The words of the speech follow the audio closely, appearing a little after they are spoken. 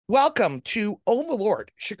Welcome to Oh My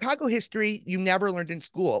Lord, Chicago history you never learned in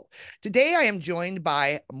school. Today I am joined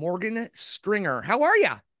by Morgan Stringer. How are you?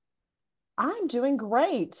 I'm doing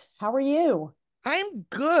great. How are you? I'm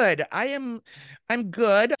good. I'm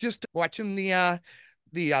good. Just watching the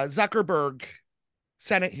Zuckerberg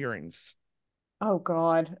Senate hearings. Oh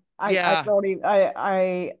God. I Yeah. don't even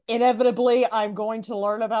I inevitably I'm going to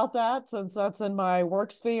learn about that since that's in my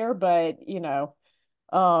work sphere, but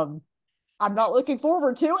um I'm not looking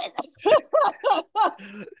forward to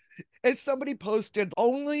it. As somebody posted,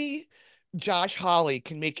 only Josh Hawley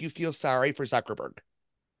can make you feel sorry for Zuckerberg.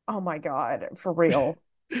 Oh my God, for real.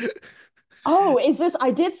 Oh, is this I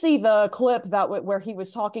did see the clip where he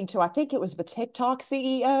was talking to, I think it was the TikTok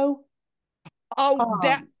CEO. Oh,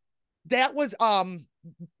 that Um that was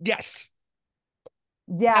yes.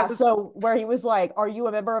 Yeah, That was so where he was like, "Are you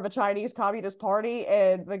a member of a Chinese Communist Party?"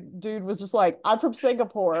 And the dude was just like, "I'm from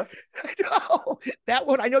Singapore." I know that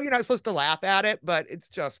one. I know you're not supposed to laugh at it, but it's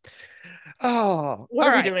just, oh, What all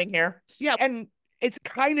are we right. doing here? Yeah. And it's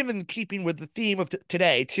kind of in keeping with the theme of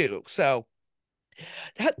today, too. So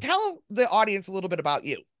tell the audience a little bit about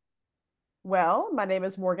you. Well, my name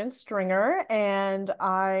is Morgan Stringer, and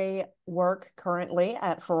I work currently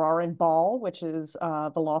at Farrar and Ball, which is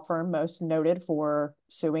the law firm most noted for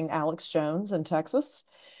suing Alex Jones in Texas.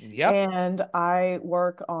 Yep. And I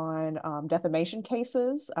work on defamation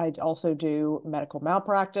cases. I also do medical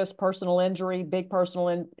malpractice, personal injury,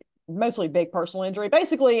 mostly big personal injury.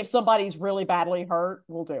 Basically, if somebody's really badly hurt,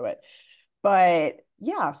 we'll do it. But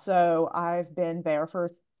yeah, so I've been there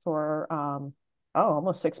for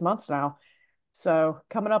almost 6 months now. So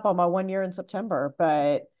coming up on my 1 year in September.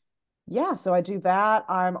 But yeah, so I do that.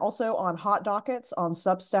 I'm also on Hot Dockets on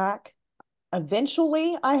Substack.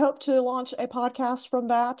 Eventually, I hope to launch a podcast from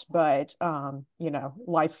that, but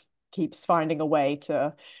life keeps finding a way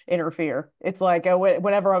to interfere. It's like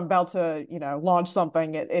whenever I'm about to, launch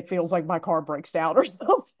something, it feels like my car breaks down or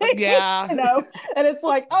something, Yeah. and it's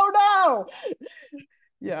like, oh no.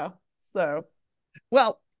 Yeah. So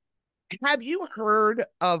Well, have you heard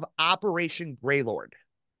of Operation Greylord?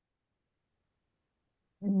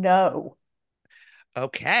 no.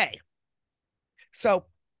 Okay. So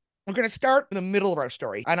we're going to start in the middle of our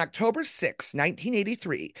story. On October 6,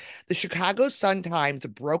 1983, the Chicago Sun-Times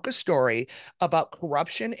broke a story about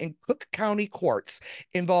corruption in Cook County courts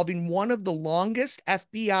involving one of the longest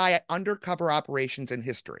FBI undercover operations in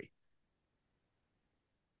history.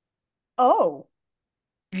 Oh,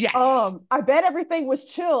 Yes, I bet everything was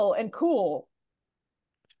chill and cool.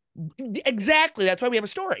 exactly. That's why we have a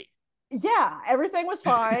story. Yeah, everything was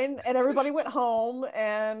fine and everybody went home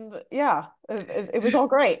and yeah, it was all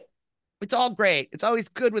great. It's all great. It's always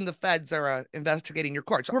good when the feds are investigating your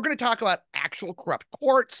courts. So we're going to talk about actual corrupt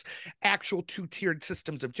courts, actual two-tiered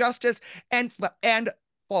systems of justice, and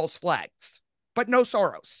false flags, but no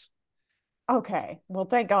Soros. Okay. Well,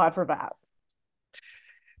 thank God for that.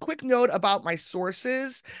 Quick note about my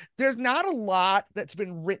sources. There's not a lot that's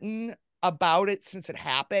been written about it since it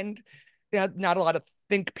happened. Not a lot of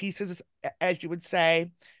think pieces, as you would say.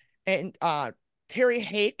 And Terry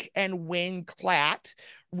Hake and Wayne Klatt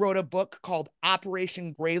wrote a book called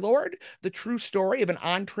Operation Greylord, the true story of an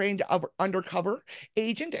untrained undercover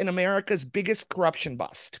agent and America's biggest corruption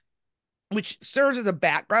bust, which serves as a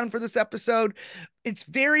background for this episode. It's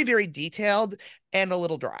very, very detailed and a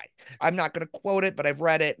little dry. I'm not going to quote it, but I've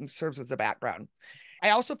read it and serves as a background.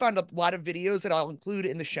 I also found a lot of videos that I'll include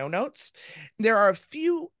in the show notes. There are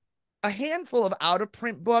a handful of out of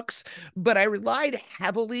print books, but I relied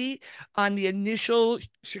heavily on the initial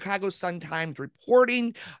Chicago Sun-Times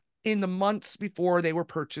reporting in the months before they were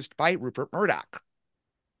purchased by Rupert Murdoch.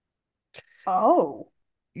 Oh,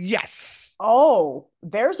 Yes. oh,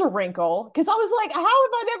 there's a wrinkle. Because I was like, how have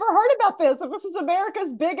I never heard about this? If this is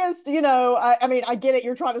America's biggest, I mean, I get it.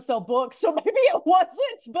 You're trying to sell books, so maybe it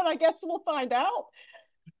wasn't, but I guess we'll find out.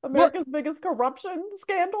 Well, America's biggest corruption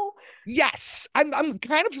scandal. yes. I'm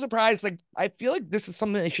kind of surprised. Like, I feel like this is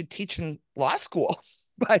something they should teach in law school,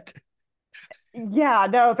 but Yeah,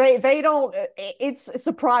 no, they don't. It's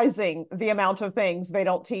surprising the amount of things they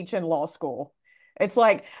don't teach in law school. It's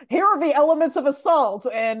like, here are the elements of assault.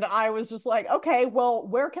 And I was just like, okay, well,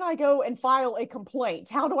 where can I go and file a complaint?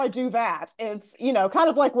 How do I do that? It's, kind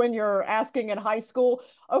of like when you're asking in high school,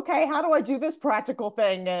 okay, how do I do this practical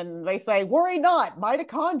thing? And they say, worry not,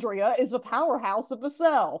 mitochondria is the powerhouse of the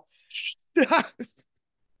cell.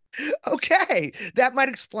 okay. That might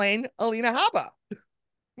explain Alina Habba,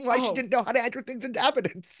 why she Oh, didn't know how to enter things into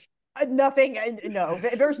evidence. nothing, no,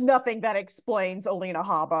 there's nothing that explains Alina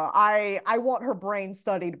Habba. I want her brain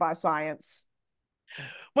studied by science.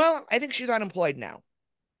 Well, I think she's unemployed now.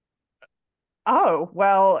 Oh,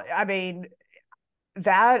 well, I mean,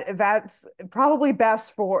 that's probably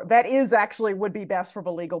best for that is actually would be best for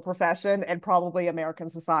the legal profession and probably American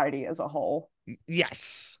society as a whole.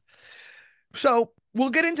 Yes. So we'll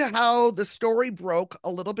get into how the story broke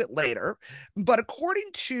a little bit later. But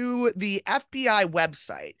according to the FBI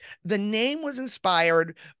website, the name was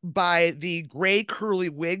inspired by the gray curly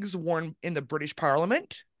wigs worn in the British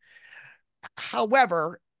Parliament.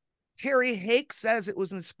 However, Terry Hake says it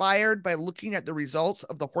was inspired by looking at the results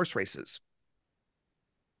of the horse races.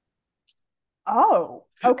 Oh,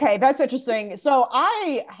 okay, that's interesting. So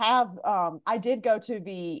I did go to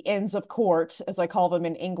the Inns of Court, as I call them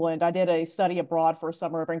in England. I did a study abroad for a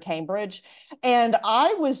summer over in Cambridge, and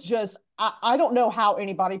I don't know how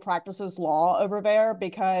anybody practices law over there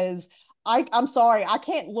because I'm sorry, I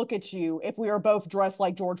can't look at you if we are both dressed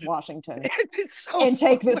like George Washington It's so and fun.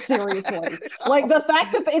 take this seriously. Like the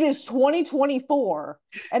fact that it is 2024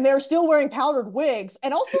 and they're still wearing powdered wigs.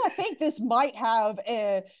 And also, I think this might have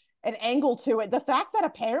an angle to it. The fact that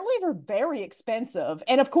apparently they're very expensive.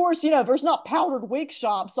 And of course, there's not powdered wig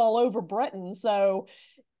shops all over Britain. So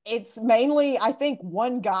it's mainly, I think,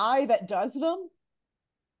 one guy that does them.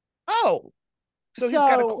 Oh, so he's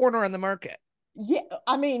got a So corner on the market. yeah,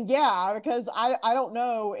 I mean, yeah, because I don't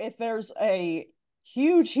know if there's a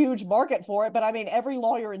huge market for it, but I mean, every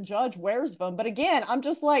lawyer and judge wears them. But again, I'm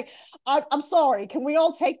just like, I'm sorry, can we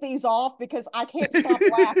all take these off because I can't stop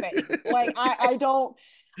laughing. Like I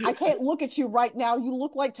can't look at you right now. You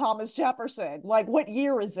look like Thomas Jefferson. Like, what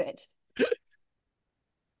year is it?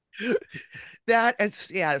 That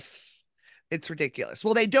is, yes, it's ridiculous.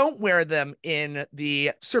 Well, they don't wear them in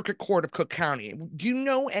the Circuit Court of Cook County. Do you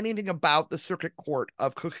know anything about the Circuit Court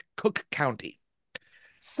of Cook County?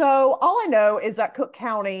 So all I know is that Cook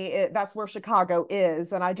County, that's where Chicago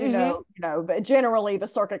is, and I do know, Mm-hmm. but generally the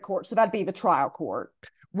circuit court, so that'd be the trial court. I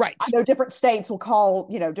Right. know different states will call,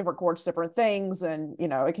 different courts different things, and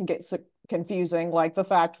it can get confusing. Like the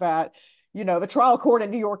fact that, the trial court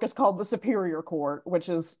in New York is called the Superior Court, which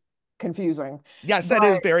is confusing. Yes, that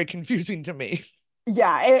is But very confusing to me.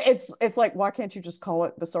 yeah, it's like why can't you just call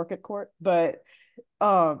it the circuit court? But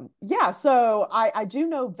yeah, so I do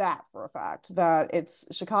know that for a fact that it's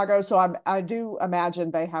Chicago. So I do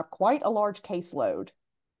imagine they have quite a large caseload.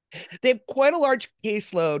 They have quite a large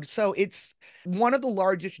caseload, so it's one of the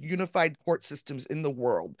largest unified court systems in the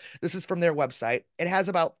world. This is from their website. It has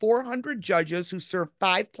about 400 judges who serve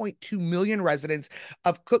 5.2 million residents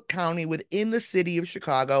of Cook County within the city of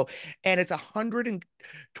Chicago, and it's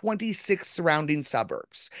 126 surrounding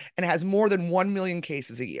suburbs, and it has more than 1 million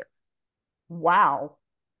cases a year. Wow.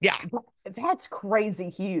 Yeah. That's crazy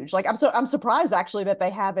huge. Like I'm surprised actually that they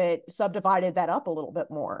haven't subdivided that up a little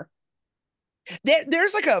bit more.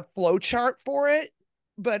 There's like a flow chart for it,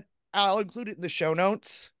 but I'll include it in the show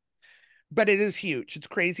notes. But it is huge. It's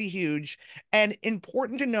crazy huge. And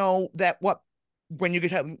important to know that when you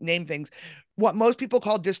get to name things, what most people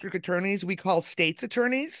call district attorneys, we call states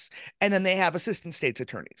attorneys, and then they have assistant states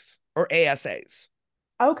attorneys or ASAs.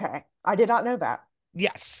 Okay. I did not know that.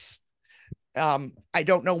 Yes. I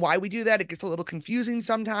don't know why we do that. It gets a little confusing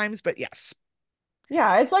sometimes, but yes.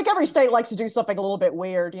 Yeah, it's like every state likes to do something a little bit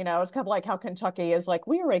weird, It's kind of like how Kentucky is like,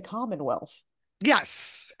 we are a commonwealth.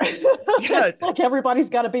 Yes. Yeah. It's like everybody's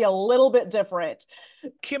got to be a little bit different.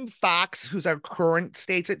 Kim Fox, who's our current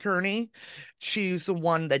state's attorney, she's the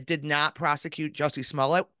one that did not prosecute Jussie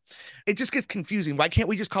Smollett. It just gets confusing. Why can't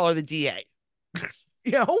we just call her the DA?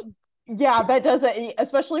 you know? Yeah, that doesn't,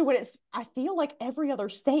 especially when I feel like every other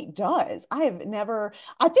state does. I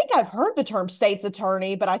think I've heard the term state's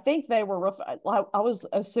attorney, but I think they were, I was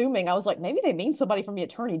assuming, I was like, maybe they mean somebody from the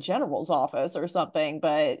attorney general's office or something.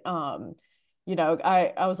 But,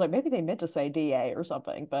 I was like, maybe they meant to say DA or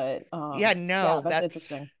something. But, Yeah, yeah, no, that's that's,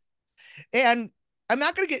 interesting. and I'm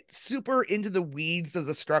not going to get super into the weeds of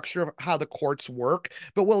the structure of how the courts work,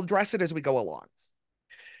 but we'll address it as we go along.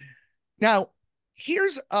 Now,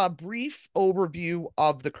 here's a brief overview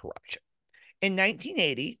of the corruption. In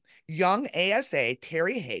 1980, young ASA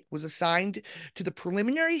Terry Hake was assigned to the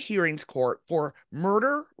preliminary hearings court for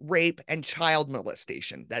murder, rape, and child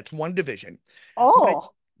molestation. That's one division. But Oh,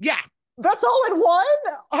 yeah, that's all in one?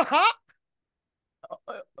 uh-huh.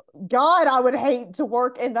 God, I would hate to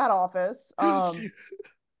work in that office.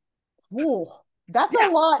 Ooh, that's a Yeah,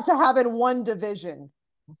 lot to have in one division.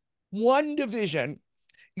 one division.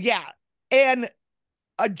 Yeah. And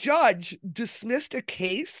a judge dismissed a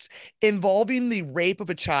case involving the rape of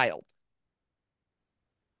a child.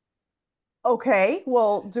 Okay,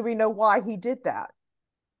 well, do we know why he did that?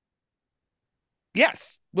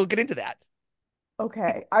 Yes, we'll get into that.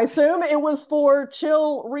 Okay, I assume it was for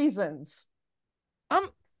chill reasons. Um,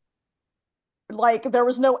 Like there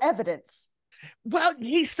was no evidence. Well,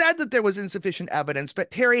 he said that there was insufficient evidence,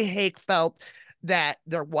 but Terry Hake felt that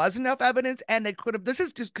there was enough evidence and they could have. This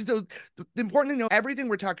is just because the important to know everything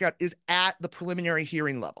we're talking about is at the preliminary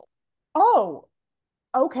hearing level. Oh,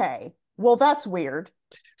 okay. Well, that's weird.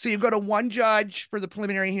 So you go to one judge for the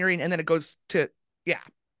preliminary hearing and then it goes to, yeah,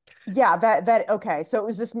 Yeah, that okay. So it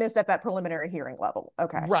was dismissed at that preliminary hearing level.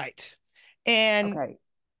 Okay. right. And Okay.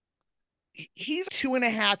 he's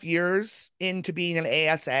 2.5 years into being an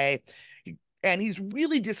ASA and he's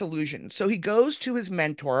really disillusioned. So he goes to his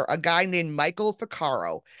mentor, a guy named Michael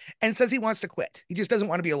Ficcaro, and says he wants to quit. He just doesn't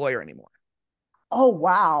want to be a lawyer anymore. Oh,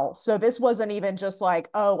 wow. So this wasn't even just like,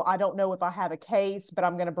 oh, I don't know if I have a case, but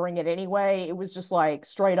I'm going to bring it anyway. It was just like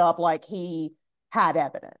straight up like he had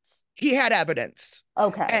evidence. He had evidence.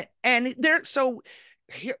 Okay. And there, so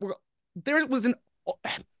here, there was an,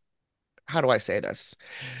 how do I say this?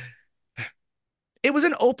 It was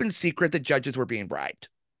an open secret that judges were being bribed.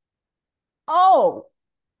 Oh,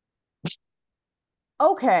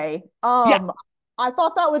 okay. Yeah, I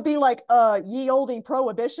thought that would be like a ye olde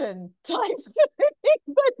prohibition type thing,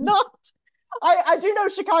 but not. I do know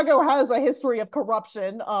Chicago has a history of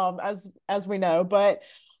corruption, as we know, but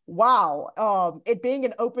wow, it being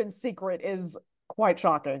an open secret is quite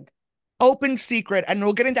shocking. open secret. And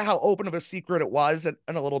we'll get into how open of a secret it was in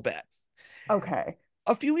a little bit. Okay.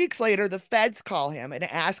 A few weeks later, the feds call him and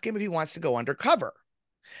ask him if he wants to go undercover.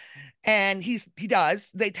 And he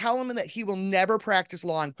does. They tell him that he will never practice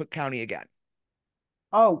law in Cook County again.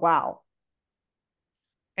 Oh, wow.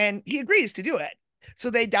 And he agrees to do it. So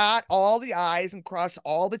they dot all the I's and cross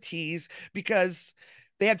all the T's because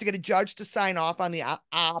they have to get a judge to sign off on the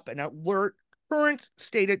op and alert current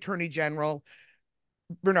state attorney general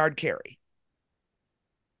Bernard Carey.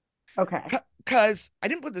 Okay. Because I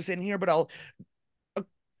didn't put this in here, but I'll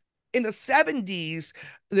in the 70s,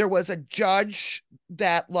 there was a judge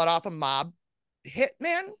that let off a mob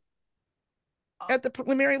hitman at the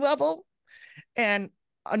preliminary level, and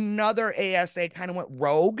another ASA kind of went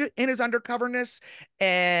rogue in his undercoverness,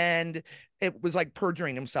 and it was like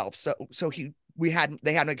perjuring himself. So they had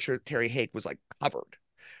to make sure Terry Hake was like covered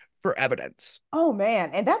for evidence. Oh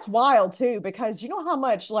man, and that's wild too, because you know how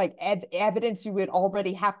much like evidence you would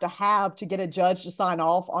already have to get a judge to sign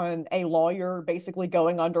off on a lawyer basically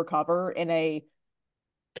going undercover in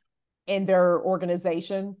their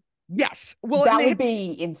organization. Yes. Well, and That they would had,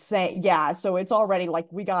 be insane. Yeah, so it's already like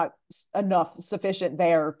we got enough sufficient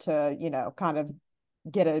there to, kind of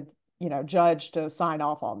get a, judge to sign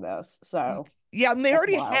off on this. So yeah, and they that's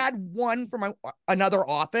already wild. had one from another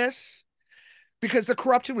office because the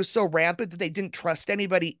corruption was so rampant that they didn't trust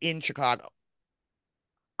anybody in Chicago.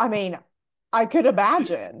 I mean, I could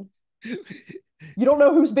imagine. You don't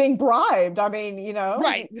know who's being bribed. I mean,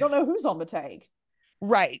 Right. you don't know who's on the take.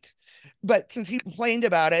 Right. But since he complained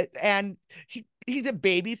about it and he's a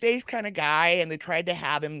baby face kind of guy and they tried to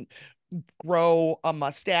have him grow a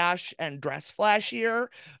mustache and dress flashier,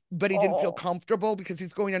 but he didn't feel Oh, comfortable because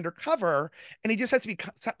he's going undercover and he just has to be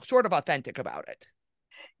sort of authentic about it.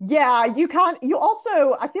 yeah, you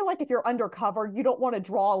also, I feel like if you're undercover, you don't want to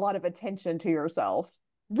draw a lot of attention to yourself.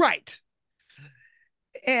 Right.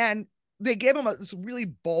 And they gave him this really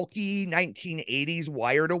bulky 1980s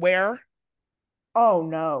wire to wear. Oh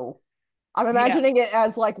no. I'm Yeah, imagining it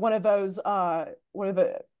as like one of the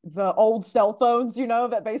old cell phones,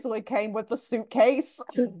 that basically came with the suitcase.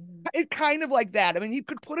 it kind of like that. I mean, he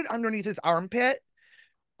could put it underneath his armpit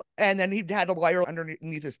and then he had a wire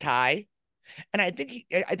underneath his tie. And I think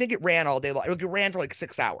it ran all day long. It ran for like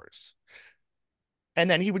 6 hours,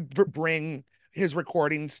 and then he would bring his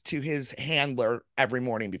recordings to his handler every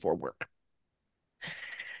morning before work.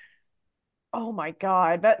 Oh my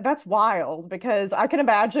God, that's wild because I can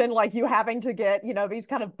imagine like you having to get, these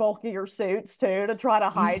kind of bulkier suits too to try to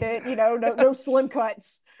hide it, no slim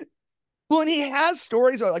cuts. Well, and he has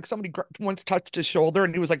stories where like somebody once touched his shoulder,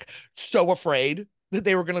 and he was like so afraid that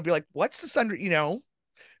they were going to be like, "What's this under?"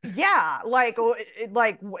 Yeah, like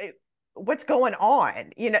what's going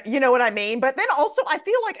on? You know what I mean? But then also I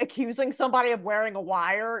feel like accusing somebody of wearing a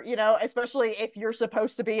wire, especially if you're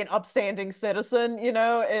supposed to be an upstanding citizen,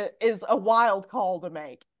 is a wild call to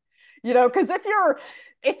make. Because if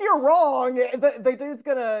you're wrong,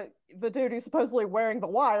 the dude who's supposedly wearing the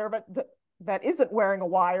wire, but that isn't wearing a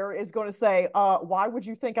wire is going to say, why would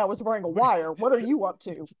you think I was wearing a wire? What are you up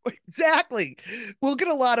to? Exactly. We'll get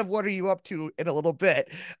a lot of what are you up to in a little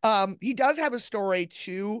bit. He does have a story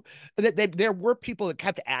too that there were people that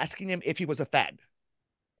kept asking him if he was a Fed.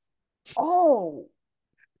 Oh,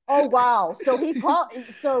 oh wow. So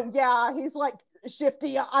yeah, he's like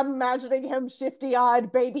shifty. I'm imagining him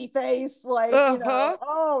shifty-eyed, baby face, like, Uh-huh.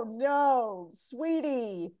 oh no,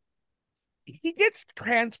 sweetie. He gets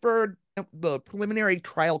transferred to the preliminary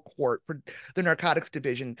trial court for the narcotics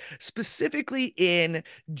division, specifically in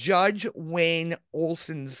Judge Wayne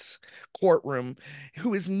Olson's courtroom,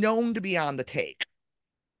 who is known to be on the take.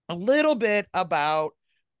 A little bit about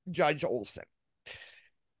Judge Olson.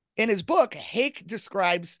 In his book, Hake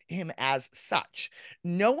describes him as such.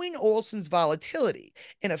 Knowing Olson's volatility,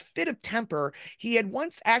 in a fit of temper, he had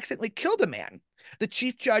once accidentally killed a man. The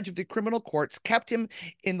chief judge of the criminal courts kept him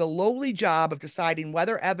in the lowly job of deciding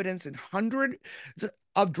whether evidence in hundreds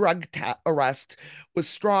of drug arrests was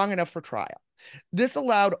strong enough for trial. This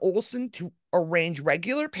allowed Olson to arrange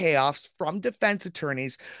regular payoffs from defense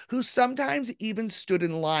attorneys who sometimes even stood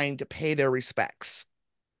in line to pay their respects.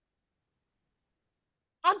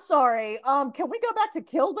 I'm sorry. Can we go back to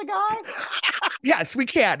kill the guy? Yes, we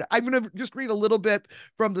can. I'm going to just read a little bit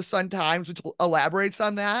from the Sun Times, which elaborates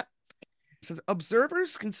on that. It says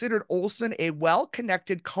observers considered Olson a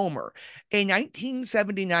well-connected comer. A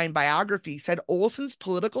 1979 biography said Olson's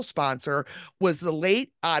political sponsor was the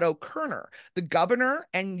late Otto Kerner, the governor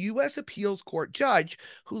and U.S. appeals court judge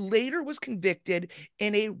who later was convicted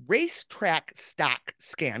in a racetrack stock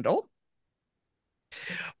scandal.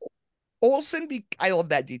 I love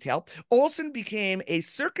that detail. Olson became a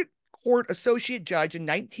circuit court associate judge in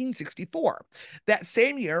 1964. That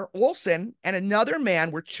same year, Olson and another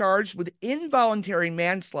man were charged with involuntary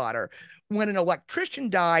manslaughter when an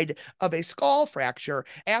electrician died of a skull fracture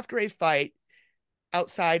after a fight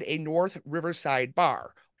outside a North Riverside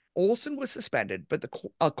bar. Olson was suspended, but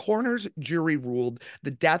a coroner's jury ruled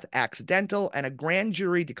the death accidental, and a grand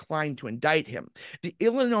jury declined to indict him. The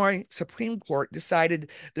Illinois Supreme Court decided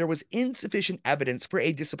there was insufficient evidence for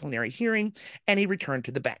a disciplinary hearing, and he returned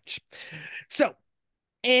to the bench. So,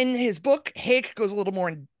 in his book, Hake goes a little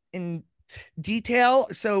more in detail.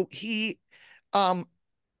 So he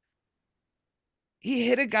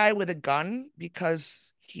hit a guy with a gun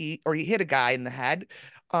he hit a guy in the head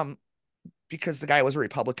um because the guy was a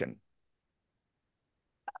Republican.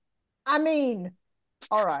 I mean,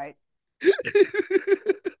 all right.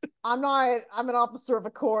 I'm an officer of a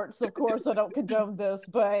court, so of course I don't condone this,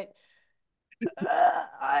 but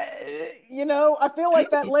I feel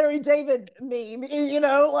like that Larry David meme,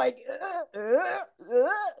 like,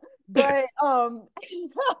 but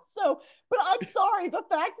so, but I'm sorry, the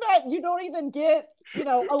fact that you don't even get,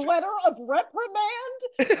 a letter of reprimand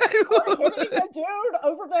for hitting a dude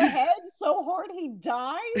over the head so hard he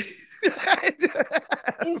dies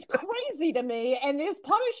is crazy to me. And his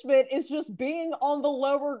punishment is just being on the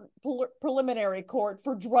lower preliminary court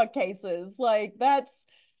for drug cases. Like,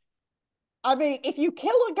 I mean, if you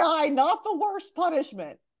kill a guy, not the worst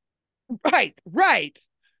punishment. Right.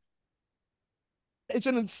 It's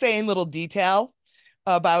an insane little detail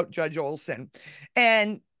about Judge Olson.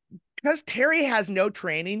 And because Terry has no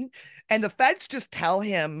training and the feds just tell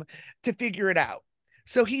him to figure it out.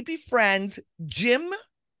 So he befriends Jim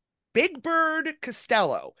Big Bird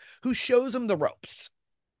Costello, who shows him the ropes.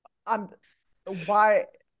 I'm Why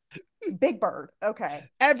Big Bird? Okay.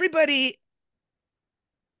 Everybody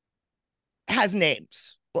has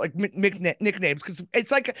names, like nicknames, because it's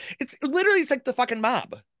like the fucking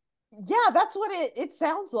mob. Yeah, that's what it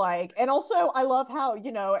sounds like. And also I love how,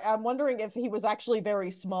 I'm wondering if he was actually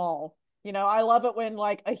very small. I love it when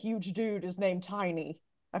like a huge dude is named Tiny.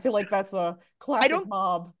 I feel like that's a I classic don't.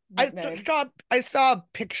 mob nickname. I saw a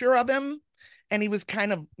picture of him, and he was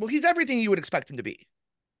kind of he's everything you would expect him to be.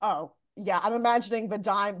 Oh, yeah, I'm imagining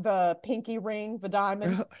the pinky ring, the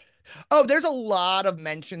diamond. Oh, there's a lot of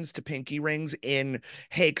mentions to pinky rings in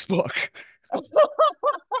Hake's book.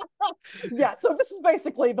 Yeah, so this is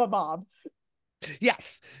basically the mob.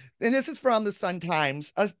 Yes. And this is from the Sun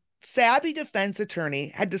Times. A savvy defense attorney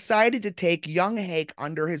had decided to take young Hake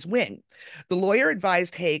under his wing. The lawyer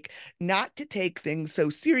advised Hake not to take things so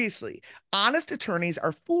seriously. Honest attorneys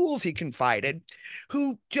are fools, he confided,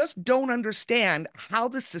 who just don't understand how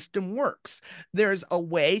the system works. There's a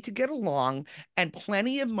way to get along and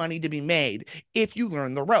plenty of money to be made if you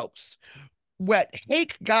learn the ropes. What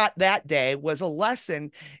Hake got that day was a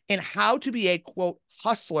lesson in how to be a quote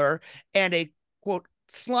hustler and a quote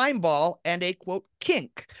slimeball and a quote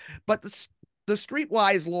kink. But the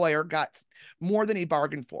streetwise lawyer got more than he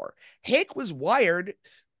bargained for. Hake was wired.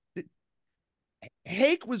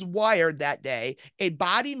 Hake was wired that day, a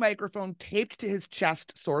body microphone taped to his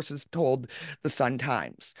chest, sources told the Sun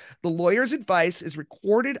Times. The lawyer's advice is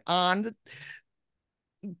recorded on the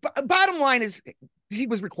bottom line is he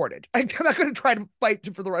was recorded. I'm not going to try to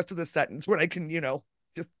fight for the rest of the sentence when I can,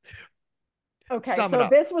 just Okay, Sum it so up.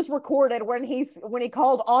 this was recorded when he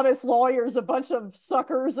called honest lawyers a bunch of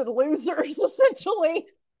suckers and losers, essentially,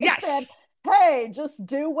 and said, Yes. "Hey, just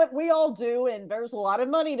do what we all do, and there's a lot of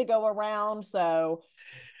money to go around, so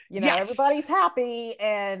Yes. everybody's happy."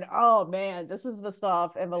 And oh man, this is the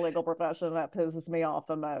stuff in the legal profession that pisses me off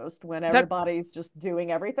the most when That everybody's just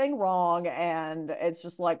doing everything wrong. And it's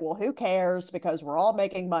just like, well, who cares? Because we're all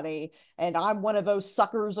making money. And I'm one of those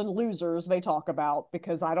suckers and losers they talk about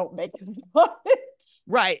because I don't make money.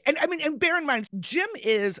 right. And I mean, and bear in mind, Jim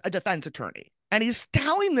is a defense attorney. And he's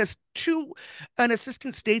telling this to an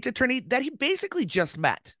assistant state's attorney that he basically just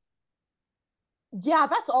met. Yeah,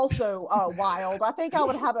 that's also wild. I think I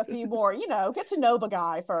would have a few more, get to know the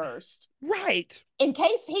guy first Right. in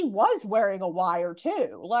case he was wearing a wire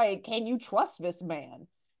too. Like, can you trust this man?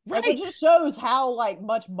 Like, it Right. just shows how like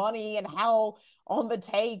much money and how on the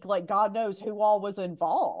take, like God knows who all was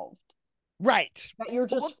involved. Right. That you're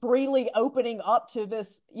Well, just freely opening up to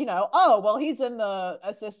this, oh, well, he's in the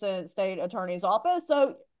assistant state attorney's office,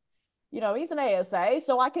 so he's an ASA,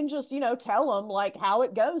 so I can just, tell him like how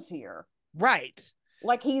it goes here. right.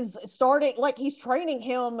 Like he's training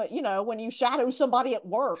him, when you shadow somebody at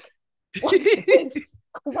work. Like it's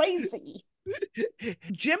crazy.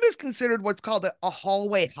 Jim is considered what's called a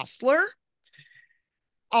hallway hustler,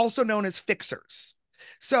 also known as fixers.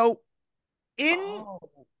 So in Oh,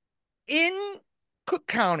 in Cook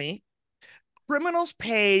County, criminals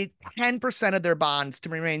pay 10% of their bonds to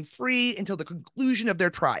remain free until the conclusion of their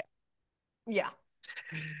trial. yeah.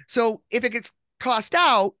 So if it gets tossed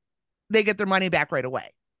out, they get their money back right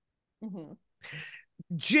away. Mm-hmm.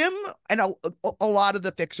 Jim and a lot of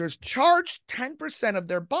the fixers charged 10% of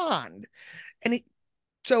their bond. And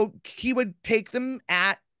so he would take them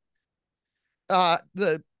at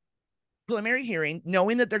the preliminary hearing,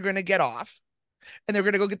 knowing that they're going to get off and they're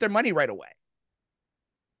going to go get their money right away.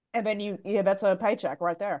 And then yeah, that's a paycheck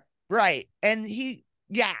right there. Right. And he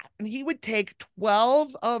would take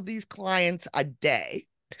 12 of these clients a day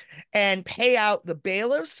and pay out the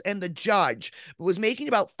bailiffs and the judge, but was making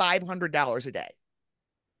about $500 a day.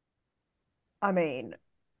 I mean,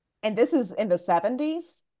 and this is in the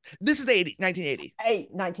 70s, This is 1980.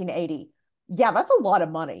 1980. Yeah, that's a lot of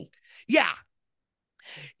money. Yeah.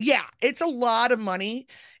 Yeah. It's a lot of money.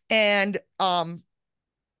 And, but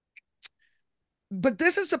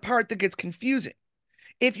this is the part that gets confusing.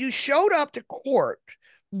 If you showed up to court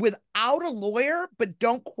without a lawyer, but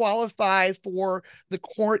don't qualify for the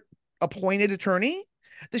court appointed attorney,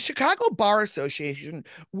 the Chicago Bar Association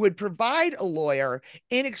would provide a lawyer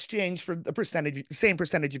in exchange for the same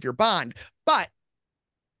percentage of your bond, but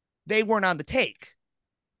they weren't on the take.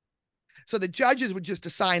 So the judges would just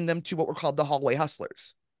assign them to what were called the hallway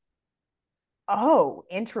hustlers. Oh,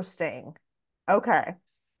 interesting. Okay.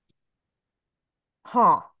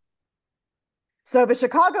 Huh. So the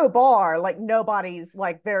Chicago bar, like nobody's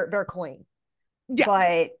like they're clean. Yeah,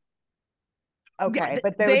 But yeah, okay,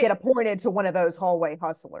 but they would they get appointed to one of those hallway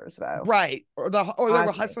hustlers though. right, or they I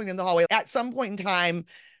were see. hustling in the hallway. At some point in time,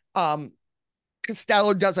 um,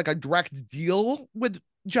 Costello does like a direct deal with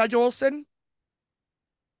Judge Olson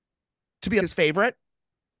to be his favorite.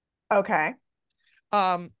 Okay.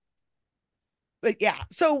 Um, but yeah,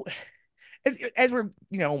 so as we're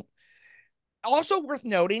also worth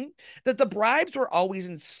noting that the bribes were always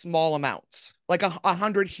in small amounts, like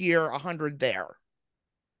 100 here, 100 there.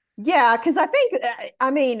 Yeah, because I think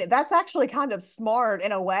I mean that's actually kind of smart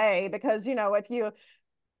in a way because if you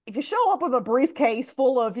show up with a briefcase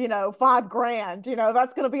full of 5 grand,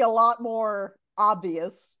 that's going to be a lot more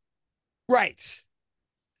obvious. Right.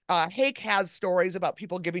 Hake has stories about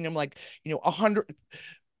people giving him like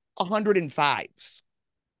 105s.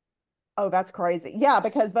 Oh, that's crazy. Yeah,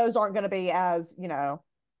 because those aren't going to be as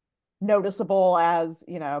noticeable as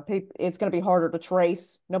it's going to be harder to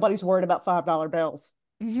trace. Nobody's worried about $5 bills.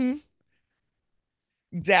 Mm-hmm.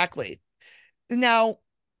 Exactly. Now,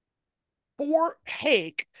 for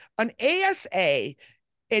Hake, an ASA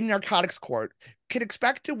in narcotics court could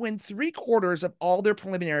expect to win 3/4 of all their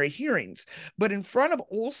preliminary hearings. But in front of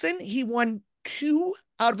Olson, he won 2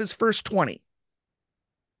 out of his first 20.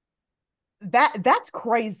 That's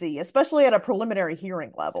crazy, especially at a preliminary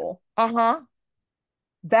hearing level. Uh-huh.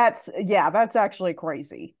 That's actually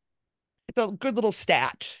crazy. It's a good little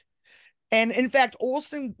stat. And in fact,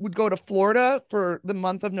 Olson would go to Florida for the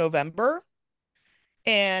month of November,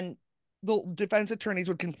 and the defense attorneys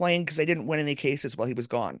would complain because they didn't win any cases while he was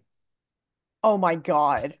gone. Oh my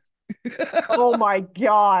God. Oh my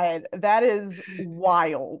God. That is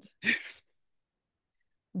wild.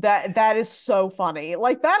 That is so funny.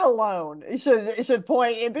 Like that alone, it should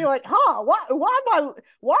point and be like, huh, why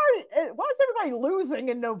is everybody losing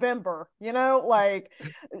in November? Like,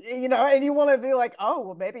 and you want to be like, oh,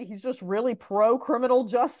 well, maybe he's just really pro criminal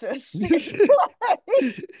justice.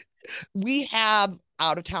 Like, We have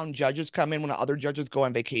out of town judges come in when other judges go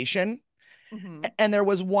on vacation. mhm. And there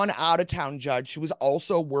was one out of town judge who was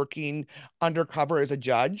also working undercover as a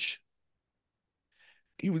judge.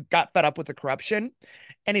 He got fed up with the corruption,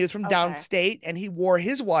 and he was from Okay. downstate, and he wore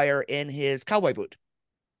his wire in his cowboy boot.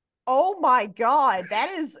 Oh my God,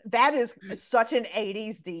 that is such an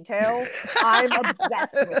 80s detail. I'm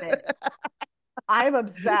obsessed with it. I'm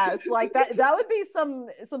obsessed. Like that would be some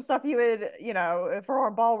stuff you would, for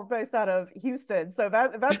our ball, we're based out of Houston. So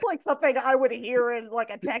that's like something I would hear in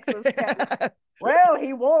like a Texas case. Well,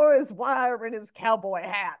 he wore his wire in his cowboy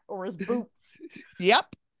hat or his boots.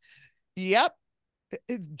 Yep. Yep.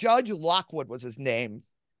 Judge Lockwood was his name.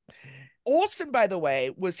 Olson, by the way,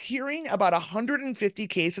 was hearing about 150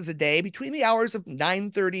 cases a day between the hours of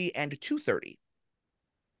 9:30 and 2:30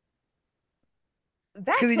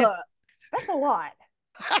 because he That's did. that's a lot.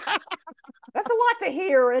 That's a lot to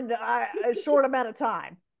hear in a short amount of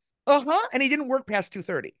time. Uh-huh. And he didn't work past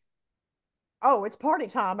 2:30. Oh, it's party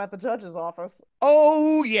time at the judge's office.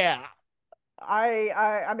 Oh yeah.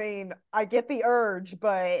 I mean, I get the urge,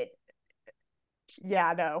 but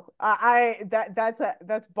yeah, no.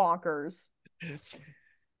 That's bonkers.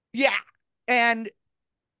 Yeah. And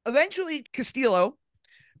eventually Castillo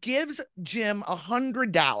gives Jim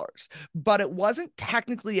 $100, but it wasn't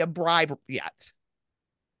technically a bribe yet.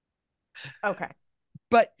 Okay.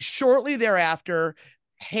 But shortly thereafter,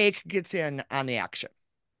 Hake gets in on the action.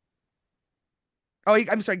 Oh,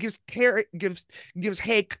 I'm sorry, gives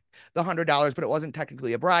Hake the $100, but it wasn't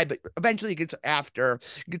technically a bribe. But eventually, gets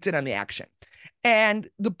in on the action, and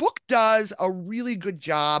the book does a really good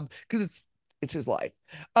job because it's his life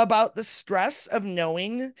about the stress of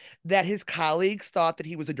knowing that his colleagues thought that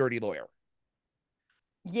he was a dirty lawyer.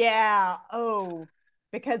 Yeah. Oh,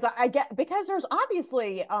 because I get because there's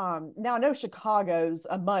obviously now I know Chicago's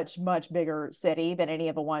a much, much bigger city than any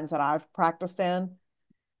of the ones that I've practiced in,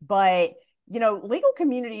 but legal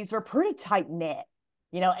communities are pretty tight knit.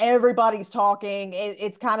 Everybody's talking.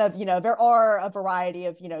 It's kind of, there are a variety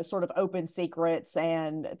of, sort of open secrets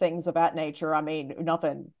and things of that nature. I mean,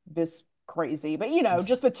 nothing this crazy, but,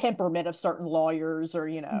 just the temperament of certain lawyers or,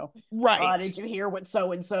 Right. did you hear what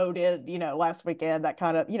so and so did, last weekend? That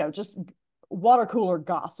kind of, just water cooler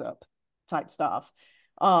gossip type stuff.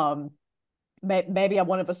 Um, maybe I'm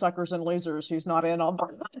one of the suckers and losers who's not in on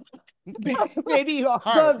Maybe you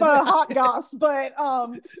are. the hot goss, but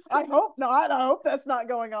I hope not. I hope that's not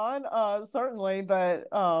going on. Certainly, but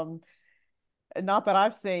not that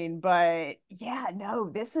I've seen. But yeah, no,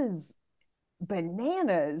 this is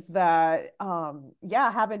bananas that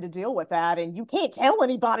yeah, having to deal with that, and you can't tell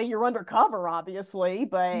anybody you're undercover, obviously,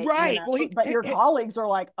 but Right. Well, but your colleagues are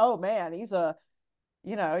like, oh man, he's a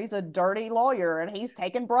dirty lawyer and he's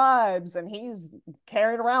taking bribes and he's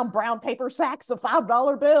carrying around brown paper sacks of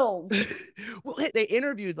 $5 bills. well, they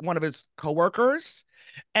interviewed one of his coworkers,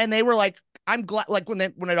 and they were like, "I'm glad." Like when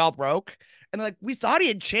it all broke, and they're like, "We thought he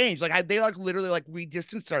had changed." Like they like literally like we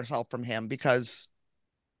distanced ourselves from him because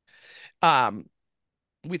um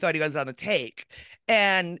we thought he was on the take,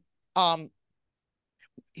 and um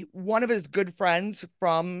one of his good friends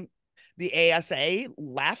from the ASA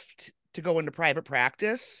left to go into private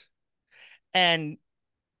practice and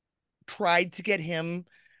tried to get him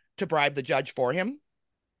to bribe the judge for him.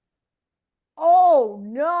 Oh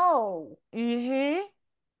no. Mm-hmm.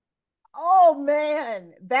 Oh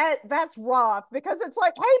man, that's rough because it's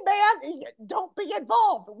like, hey man, don't be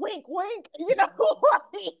involved. Wink, wink. Like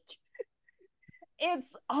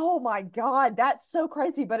it's oh my God, that's so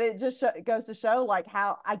crazy. But it just goes to show like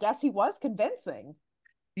how I guess he was convincing.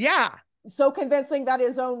 Yeah. So convincing that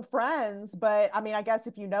his own friends, but I mean, I guess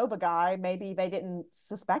if you know the guy, maybe they didn't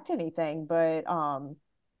suspect anything. But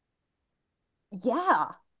yeah,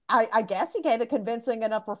 I guess he gave a convincing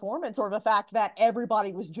enough performance, or the fact that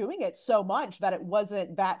everybody was doing it so much that it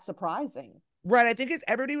wasn't that surprising. Right. I think it's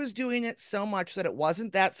everybody was doing it so much that it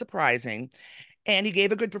wasn't that surprising. And he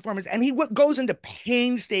gave a good performance. And he goes into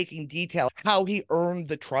painstaking detail how he earned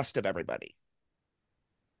the trust of everybody.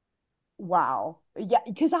 Wow. Yeah,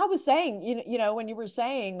 because I was saying, when you were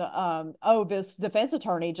saying, oh, this defense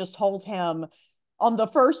attorney just told him on the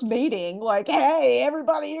first meeting, like, hey,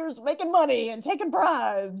 everybody here's making money and taking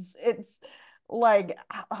bribes. It's like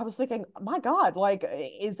I was thinking, my God, like,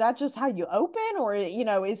 is that just how you open, or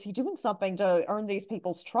is he doing something to earn these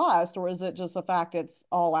people's trust, or is it just a fact it's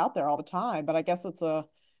all out there all the time? But I guess it's a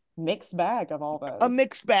mixed bag of all A those.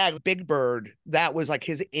 mixed bag. Big Bird, that was like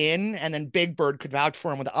his in, and then Big Bird could vouch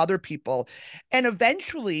for him with other people. And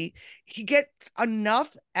eventually he gets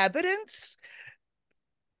enough evidence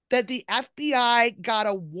that the FBI got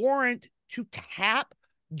a warrant to tap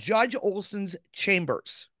Judge Olson's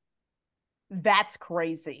chambers. That's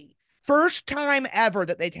crazy. First time ever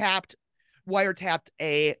that they wiretapped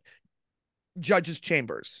a judge's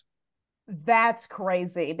chambers. That's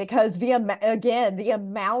crazy because again, the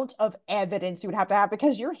amount of evidence you would have to have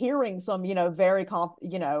because you're hearing some, very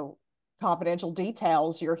confidential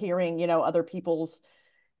details. You're hearing, other people's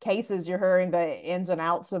cases. You're hearing the ins and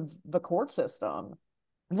outs of the court system.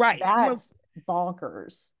 Right. Well, That's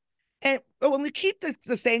bonkers. and when they keep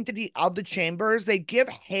the sanctity of the chambers, they give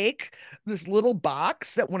Hake this little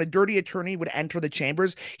box that when a dirty attorney would enter the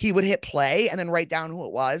chambers, he would hit play and then write down who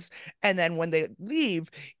it was. And then when they leave,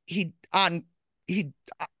 he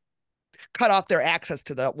cut off their access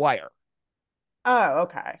to the wire. Oh,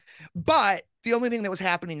 okay. But the only thing that was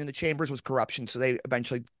happening in the chambers was corruption, so they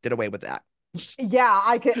eventually did away with that. Yeah,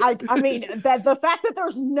 I mean that the fact that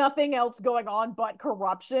there's nothing else going on but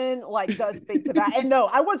corruption like does speak to that. And no,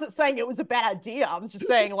 I wasn't saying it was a bad idea. I was just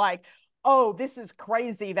saying like, oh, this is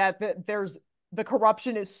crazy that there's the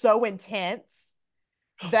corruption is so intense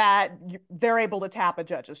that they're able to tap a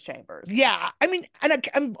judge's chambers. Yeah, I mean, and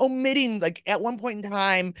I'm omitting like at one point in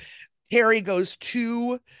time, Terry goes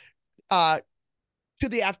uh to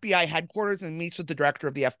the FBI headquarters and meets with the director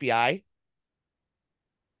of the FBI.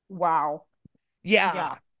 Wow. Yeah,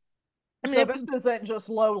 Yeah. I mean, So this isn't just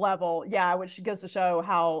low level, yeah, which goes to show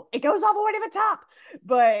how it goes all the way to the top.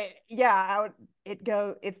 But yeah,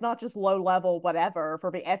 it's not just low level whatever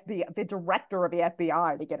for the FBI, the director of the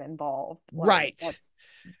FBI to get involved. Like right. that's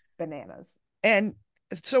bananas. And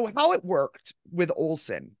so how it worked with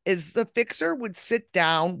Olson is the fixer would sit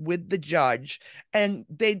down with the judge and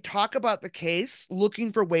they'd talk about the case,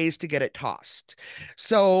 looking for ways to get it tossed.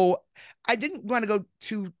 So I didn't want to go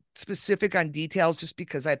too specific on details just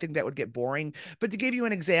because I think that would get boring. But to give you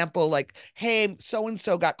an example, like, hey, so and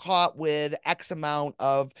so got caught with X amount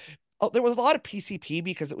of. Oh, there was a lot of PCP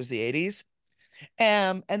because it was the 80s.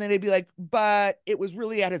 And then they'd be like, but it was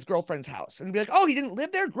really at his girlfriend's house. And be like, oh, he didn't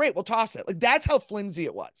live there? Great, we'll toss it. Like that's how flimsy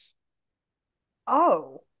it was.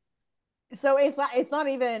 Oh, so it's not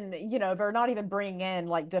even, they're not even bringing in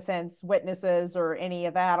like defense witnesses or any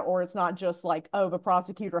of that, or it's not just like, oh, the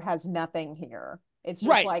prosecutor has nothing here. It's just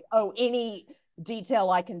Right. like, oh, any detail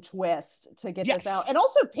I can twist to get this Yes. out. And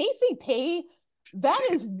also PCP, that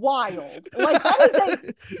is wild. Like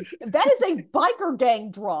that is a biker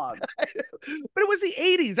gang drug. But it was the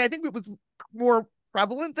 80s. I think it was more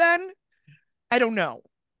prevalent then. I don't know.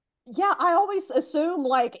 Yeah, I always assume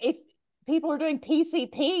like if people are doing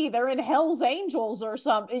PCP, they're in Hell's Angels or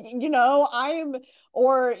something.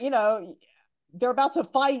 They're about to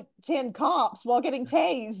fight 10 cops while getting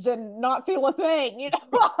tased and not feel a thing.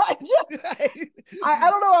 I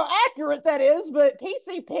don't know how accurate that is, but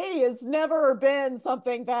PCP has never been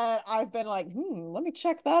something that I've been like, let me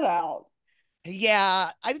check that out.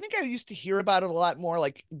 Yeah, I think I used to hear about it a lot more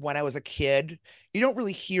like when I was a kid. You don't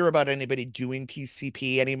really hear about anybody doing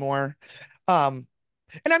PCP anymore. Um,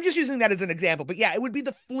 and I'm just using that as an example, but yeah, it would be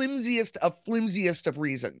the flimsiest of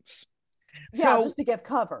reasons. Yeah, So just to give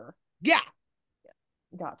cover. yeah,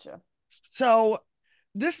 Gotcha. so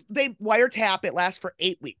this they wiretap, it lasts for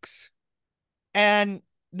 8 weeks, and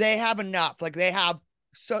they have enough. Like they have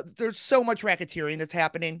there's so much racketeering that's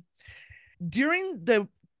happening during the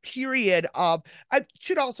period of. I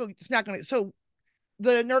should also it's not going to so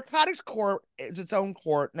the narcotics court is its own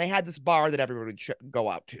court, and they had this bar that everyone would go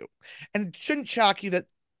out to, and it shouldn't shock you that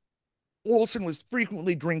Olson was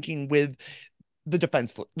frequently drinking with the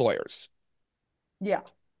defense lawyers. Yeah.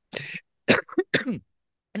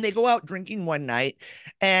 And they go out drinking one night,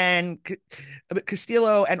 and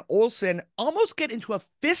Castillo and Olson almost get into a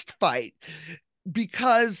fist fight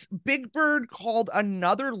because Big Bird called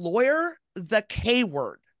another lawyer the K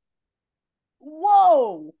word.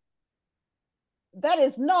 Whoa. That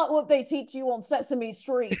is not what they teach you on Sesame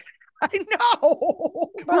Street. I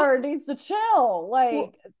know. Well, Bird needs to chill. well,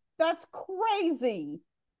 Like, that's crazy.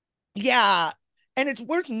 yeah. And it's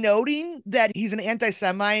worth noting that he's an anti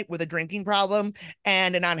Semite with a drinking problem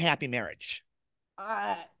and an unhappy marriage.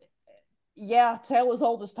 Uh, yeah, tale as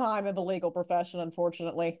old as time in the legal profession,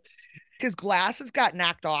 unfortunately. His glasses got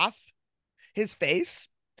knocked off his face,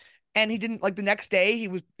 and he didn't like the next day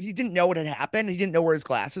he didn't know what had happened. He didn't know where his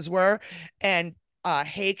glasses were, and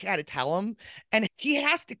Hake had to tell him, and he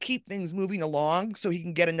has to keep things moving along so he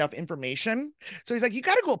can get enough information. So he's like, you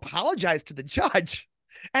got to go apologize to the judge.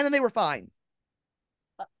 And then they were fine.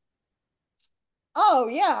 Oh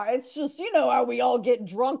yeah, it's just how we all get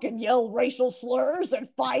drunk and yell racial slurs and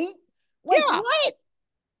fight. Like Yeah. what?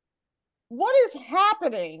 What is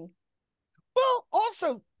happening? Well,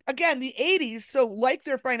 also, again, the 80s, so like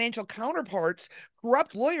their financial counterparts,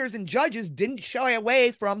 corrupt lawyers and judges didn't shy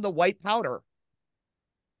away from the white powder.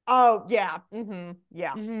 Oh yeah,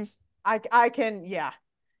 yeah. Mm-hmm. I can yeah.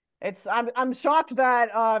 It's I'm shocked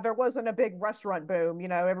that there wasn't a big restaurant boom.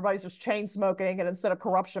 Everybody's just chain smoking, and instead of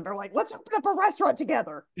corruption, they're like, let's open up a restaurant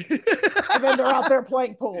together, and then they're out there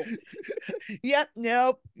playing pool. Yep,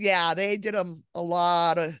 nope. Yeah, they did a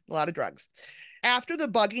lot of drugs. After the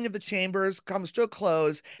bugging of the chambers comes to a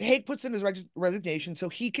close, Haig puts in his resignation so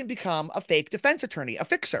he can become a fake defense attorney, a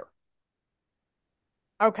fixer.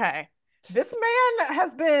 Okay, this man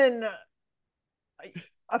has been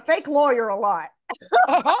a fake lawyer a lot,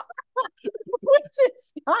 Uh-huh. which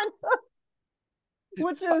is kind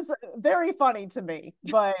which is very funny to me,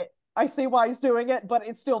 but I see why he's doing it, but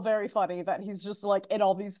it's still very funny that he's just like in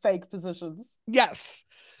all these fake positions. Yes.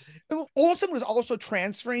 Olson was also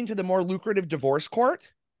transferring to the more lucrative divorce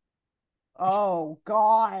court. Oh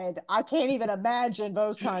God, I can't even imagine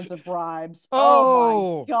those kinds of bribes. Oh my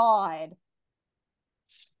Oh, God.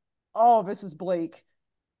 Oh, this is bleak.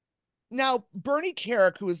 now Bernie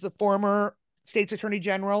Carrick, who is the former state's attorney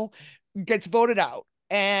general, gets voted out.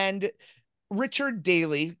 And Richard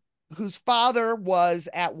Daley, whose father was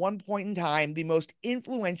at one point in time the most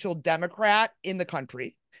influential Democrat in the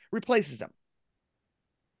country, replaces him.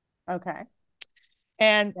 Okay.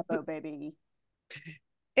 And Yep, baby.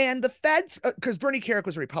 and the feds, because Bernie Carrick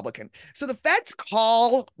was a Republican, so the feds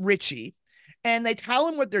call Richie and they tell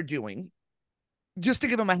him what they're doing just to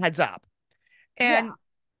give him a heads up. Yeah. And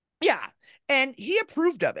yeah, and he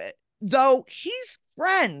approved of it, though he's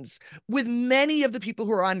friends with many of the people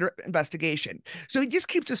who are under investigation. So he just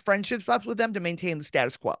keeps his friendships up with them to maintain the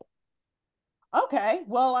status quo. Okay.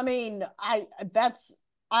 Well, I mean, I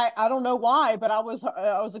don't know why, but I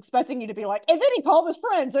was expecting you to be like, and then he called his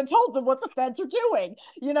friends and told them what the feds are doing,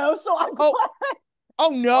 so I'm Oh, glad. oh Oh,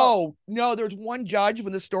 no, no, there's one judge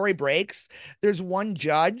when the story breaks. There's one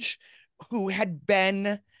judge who had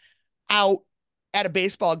been out at a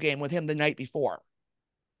baseball game with him the night before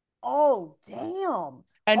oh, damn.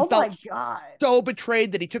 and Oh my felt God. so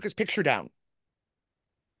betrayed that he took his picture down.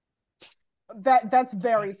 That's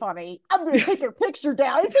very funny. I'm gonna take your picture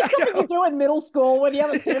down. It's just something you do in middle school when you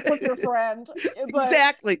have a tip with your friend. But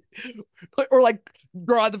Exactly. Or like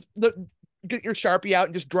draw the get your Sharpie out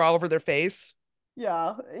and just draw over their face.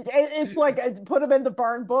 yeah, it's like put them in the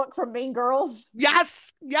burn book from Mean Girls.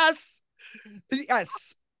 Yes, yes,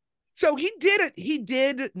 yes. So he did it. He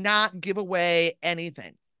did not give away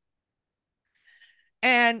anything.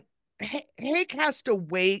 And Hake has to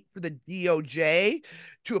wait for the DOJ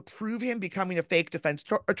to approve him becoming a fake defense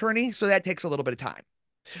attorney. So that takes a little bit of time.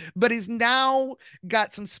 But he's now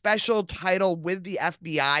got some special title with the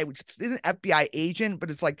FBI, which isn't an FBI agent, but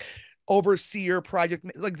it's like overseer project,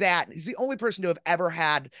 like that. He's the only person to have ever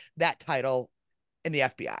had that title in the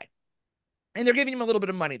FBI. And they're giving him a little bit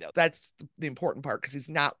of money, though. That's the important part because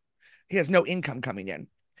he has no income coming in.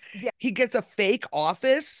 Yeah. He gets a fake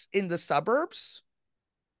office in the suburbs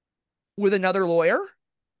with another lawyer.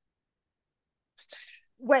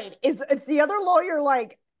 Wait, is the other lawyer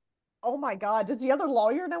like? Oh my God, does the other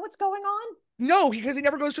lawyer know what's going on? No, because he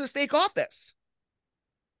never goes to his fake office.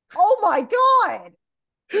 Oh my God.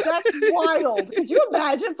 That's wild. Could you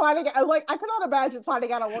imagine finding out? Like, I could not imagine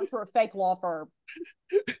finding out I worked for a fake law firm.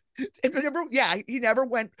 Yeah, he never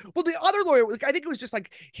went. Well, the other lawyer, I think it was just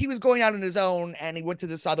like he was going out on his own and he went to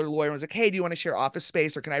this other lawyer and was like, hey, do you want to share office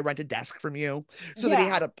space or can I rent a desk from you? So that he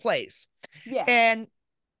Yeah, had a place. yeah. And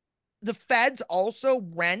the feds also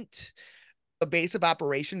rent a base of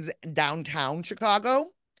operations in downtown Chicago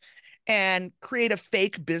and create a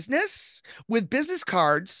fake business with business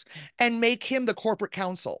cards and make him the corporate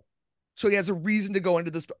counsel. So he has a reason to go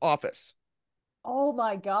into this office. Oh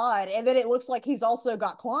my God. And then it looks like he's also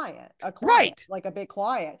got a client, Right. like a big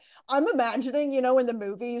client. I'm imagining, in the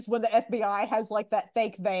movies when the FBI has like that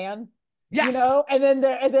fake van, Yes. and then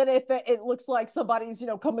if it looks like somebody's,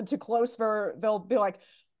 coming too close they'll be like,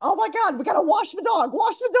 oh my God, we gotta wash the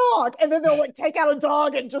dog. And then they'll like take out a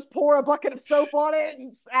dog and just pour a bucket of soap on it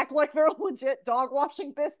and act like they're a legit dog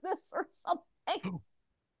washing business or something.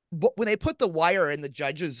 But when they put the wire in the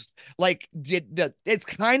judges, like it's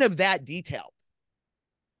kind of that detailed.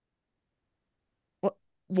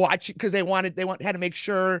 Watch because had to make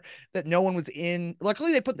sure that no one was in.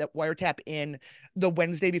 Luckily, they put that wiretap in the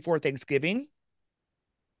Wednesday before Thanksgiving.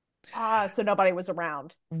 Ah, so nobody was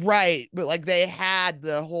around. Right. But like they had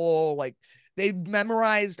the whole like they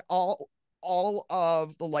memorized all all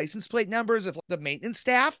of the license plate numbers of the maintenance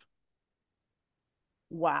staff.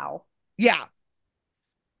 Wow. Yeah.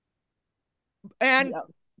 And Yeah.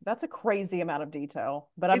 That's a crazy amount of detail.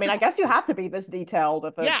 But I it's mean, a, I guess you have to be this detailed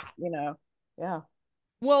if yeah. it's, yeah.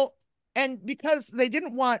 Well, and because they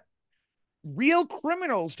didn't want real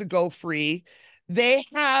criminals to go free, they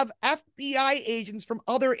have FBI agents from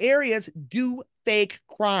other areas do fake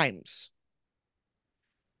crimes.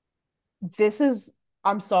 This is,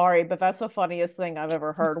 I'm sorry, but that's the funniest thing I've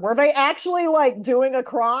ever heard. Were they actually like doing a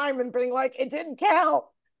crime and being like, it didn't count?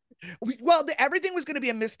 Well, everything was going to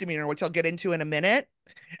be a misdemeanor, which I'll get into in a minute.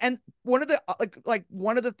 And one of the like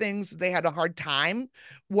one of the things they had a hard time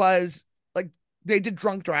was like they did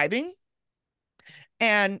drunk driving,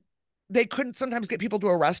 and they couldn't sometimes get people to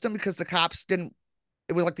arrest them because the cops didn't.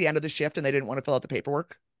 It was like the end of the shift, and they didn't want to fill out the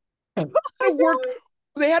paperwork. They had to work.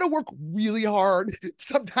 They had to work really hard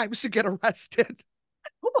sometimes to get arrested.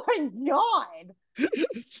 Oh my God.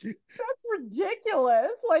 That's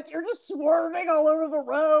ridiculous. Like you're just swerving all over the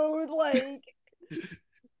road, like, and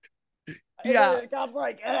then Yeah, the cop's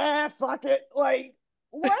like, fuck it. Like,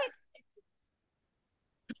 what?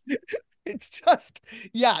 it's just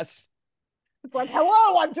yes. It's like,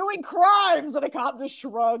 hello, I'm doing crimes, and a cop just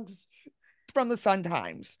shrugs. From the Sun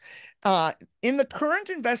Times. In the current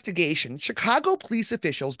investigation, Chicago police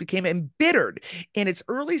officials became embittered in its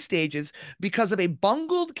early stages because of a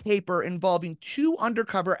bungled caper involving two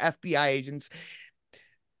undercover FBI agents.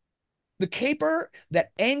 The caper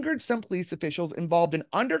that angered some police officials involved an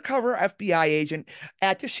undercover FBI agent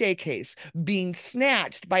attaché case being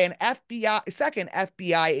snatched by an second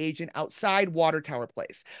FBI agent outside Water Tower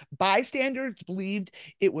Place. Bystanders believed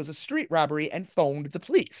it was a street robbery and phoned the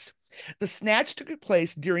police. The snatch took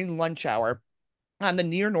place during lunch hour on the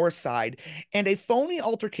near north side, and a phony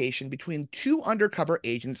altercation between two undercover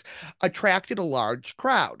agents attracted a large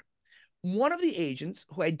crowd. One of the agents,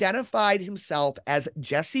 who identified himself as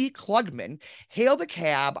Jesse Klugman, hailed a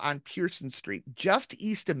cab on Pearson Street, just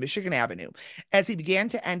east of Michigan Avenue. As he began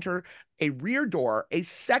to enter a rear door, a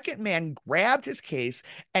second man grabbed his case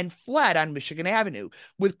and fled on Michigan Avenue,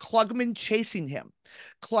 with Klugman chasing him.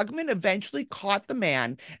 Klugman eventually caught the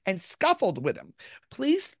man and scuffled with him.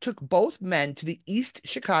 Police took both men to the East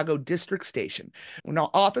Chicago District Station.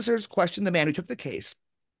 Now, officers questioned the man who took the case.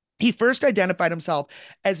 He first identified himself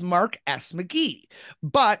as Mark S. McGee,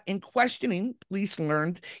 but in questioning, police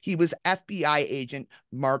learned he was FBI agent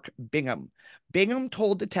Mark Bingham. Bingham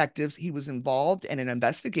told detectives he was involved in an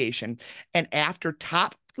investigation, and after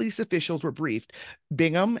top police officials were briefed,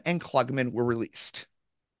 Bingham and Klugman were released.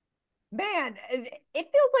 Man, it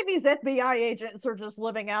feels like these FBI agents are just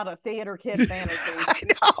living out a theater kid fantasy. I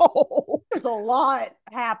know. There's a lot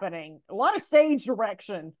happening, a lot of stage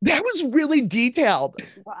direction. That was really detailed.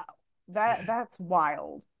 Wow. That's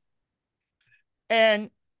wild.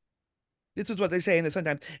 And this is what they say in the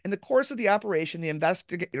Sun-Times. In the course of the operation, the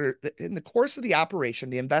investigators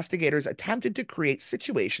attempted to create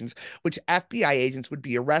situations which FBI agents would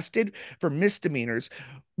be arrested for misdemeanors,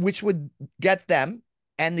 which would get them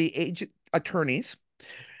and the agent attorneys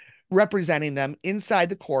representing them inside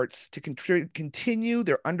the courts to continue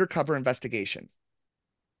their undercover investigation.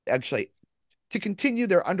 Actually, to continue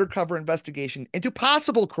their undercover investigation into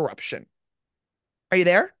possible corruption. Are you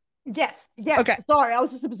there? Yes, yes. Okay. Sorry, I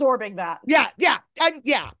was just absorbing that. Yeah, yeah, and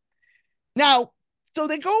yeah. Now, so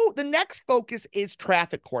they go, the next focus is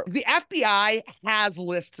traffic court. The FBI has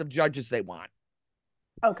lists of judges they want.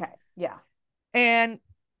 Okay, yeah. And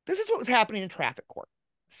this is what was happening in traffic court.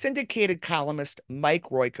 Syndicated columnist Mike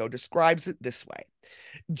Royko describes it this way: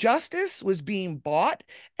 justice was being bought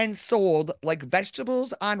and sold like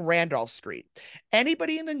vegetables on Randolph Street.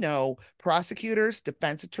 Anybody in the know, prosecutors,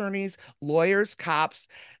 defense attorneys, lawyers, cops,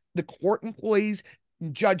 the court employees,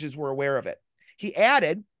 judges were aware of it. He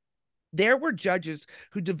added, there were judges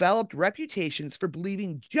who developed reputations for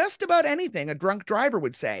believing just about anything a drunk driver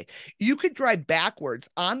would say. You could drive backwards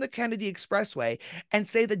on the Kennedy Expressway and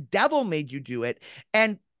say the devil made you do it,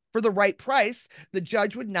 and for the right price, the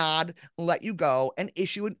judge would nod, let you go, and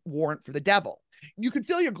issue a warrant for the devil. You could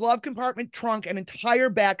fill your glove compartment, trunk, and entire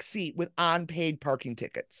back seat with unpaid parking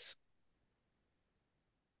tickets.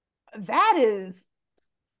 That is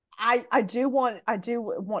I do want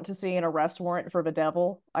to see an arrest warrant for the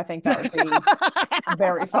devil. I think that would be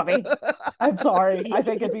very funny. I'm sorry. I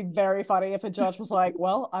think it'd be very funny if a judge was like,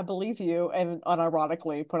 "Well, I believe you," and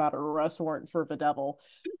unironically put out an arrest warrant for the devil.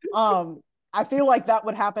 I feel like that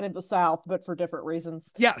would happen in the South, but for different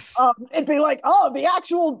reasons. Yes. It'd be like, "Oh, the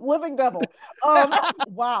actual living devil."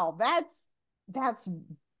 Wow, that's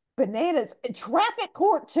bananas. Traffic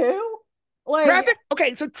court too. Like, Traffic,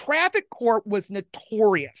 okay, so traffic court was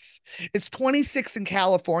notorious. It's 26 in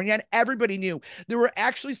California, and everybody knew. There were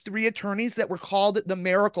actually three attorneys that were called the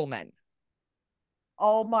Miracle Men.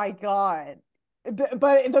 oh my God.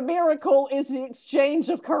 But the miracle is the exchange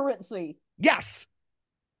of currency. Yes.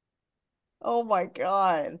 Oh my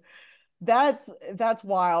God. That's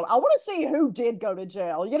wild. I want to see who did go to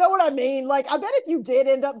jail. You know what I mean? Like, I bet if you did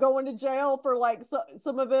end up going to jail for like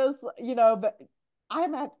some of this, but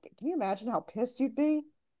can you imagine how pissed you'd be?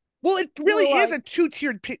 Well, it You were really is like, a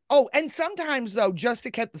two-tiered. Oh, and sometimes though, just to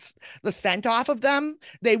get the scent off of them,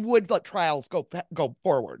 they would let trials go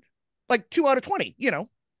forward, like 2 out of 20.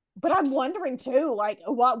 but I'm wondering too, like,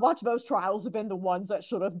 watch those trials have been the ones that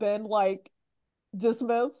should have been like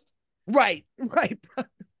dismissed. Right, right.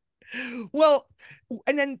 Well,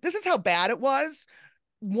 and then this is how bad it was.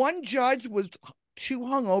 One judge was too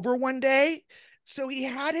hungover one day, so he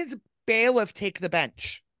had his bailiff take the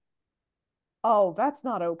bench. Oh, that's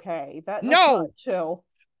not okay. That's not No, chill.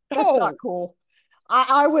 That's not no. cool.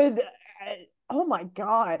 I would. Oh my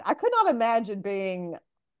God, I could not imagine being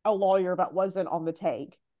a lawyer that wasn't on the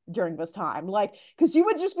take during this time. Like, because you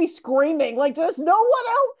would just be screaming, like, does no one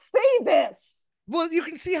else see this? Well, you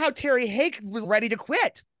can see how Terry Hake was ready to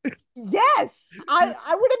quit. Yes, I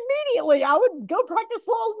would immediately. I would go practice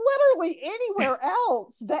law literally anywhere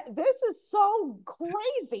else. That this is so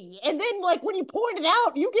crazy. And then, like, when you point it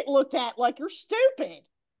out, you get looked at like you're stupid.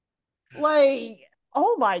 Like,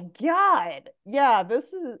 oh my God. Yeah,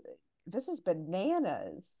 this is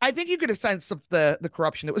bananas. I think you get a sense of the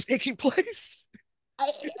corruption that was taking place.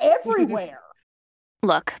 Everywhere.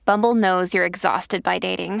 Look, Bumble knows you're exhausted by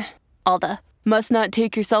dating. All the must not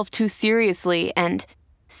take yourself too seriously and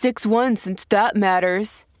 6'1" since that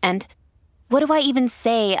matters. And what do I even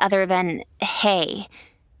say other than hey?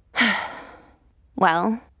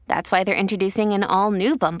 Well, that's why they're introducing an all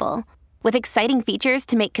new Bumble with exciting features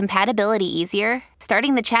to make compatibility easier,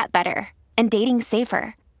 starting the chat better, and dating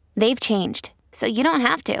safer. They've changed, so you don't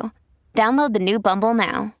have to. Download the new Bumble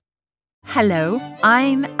now. Hello,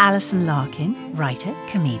 I'm Alison Larkin, writer,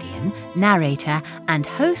 comedian, narrator, and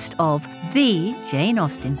host of the Jane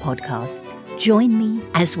Austen podcast. Join me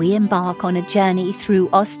as we embark on a journey through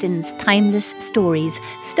Austen's timeless stories,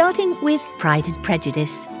 starting with Pride and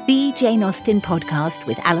Prejudice. The Jane Austen podcast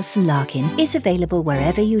with Alison Larkin is available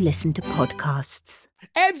wherever you listen to podcasts.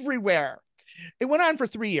 Everywhere. It went on for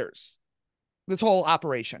 3 years, this whole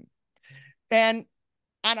operation. And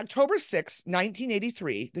on October 6,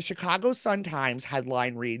 1983, the Chicago Sun-Times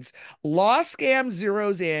headline reads, Law Scam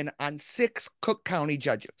Zeroes In on 6 Cook County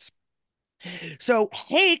Judges. So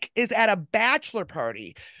Hake is at a bachelor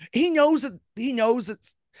party. He knows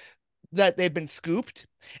that they've been scooped,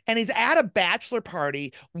 and he's at a bachelor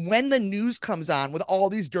party when the news comes on with all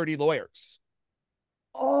these dirty lawyers.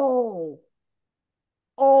 Oh,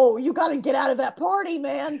 oh, you got to get out of that party,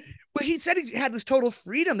 man. But he said he had this total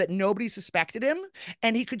freedom that nobody suspected him,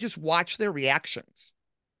 and he could just watch their reactions.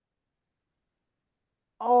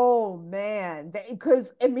 Oh man,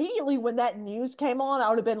 because immediately when that news came on, I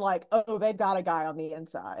would have been like, "Oh, they've got a guy on the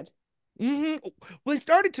inside." Mm-hmm. Well,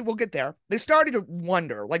 we'll get there. They started to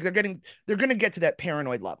wonder, like they're going to get to that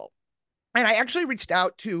paranoid level. And I actually reached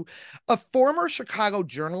out to a former Chicago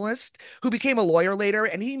journalist who became a lawyer later,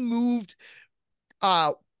 and he moved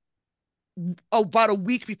uh, about a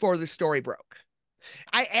week before the story broke.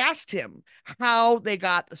 I asked him how they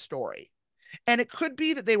got the story. And it could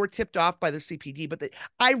be that they were tipped off by the CPD, but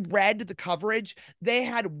I read the coverage. They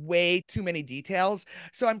had way too many details.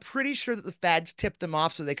 So I'm pretty sure that the feds tipped them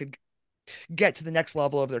off so they could get to the next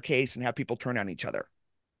level of their case and have people turn on each other.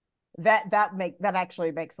 That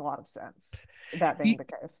actually makes a lot of sense. That being the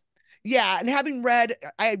case. Yeah, and having read,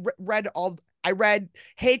 I read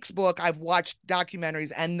Hake's book. I've watched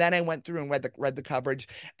documentaries, and then I went through and read the coverage.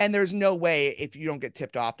 And there's no way, if you don't get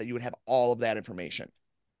tipped off, that you would have all of that information.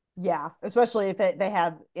 Yeah, especially if they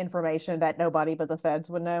have information that nobody but the feds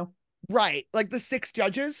would know. Right, like the 6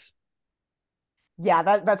 judges. Yeah,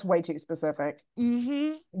 that's way too specific.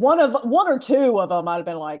 Mm-hmm. One or two of them might have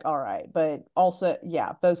been like, all right, but also,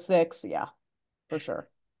 yeah, those 6, yeah, for sure.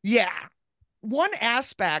 Yeah. One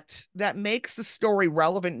aspect that makes the story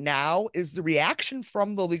relevant now is the reaction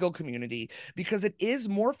from the legal community, because it is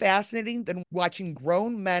more fascinating than watching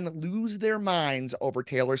grown men lose their minds over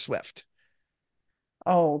Taylor Swift.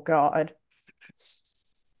 Oh God.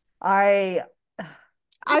 I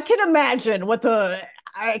I can imagine what the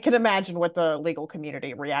legal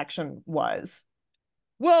community reaction was.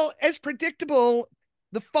 Well, as predictable,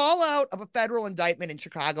 the fallout of a federal indictment in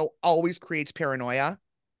Chicago always creates paranoia,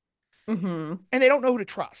 Mm-hmm. and they don't know who to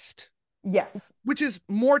trust, Yes. which is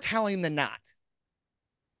more telling than not.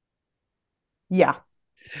 Yeah.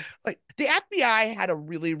 Like the FBI had a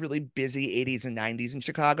really, really busy 80s and 90s in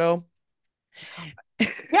Chicago.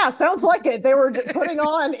 Yeah, sounds like it. They were putting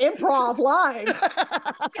on improv live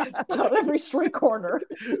on every street corner.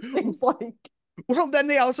 It seems like. Well, then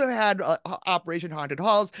they also had Operation Haunted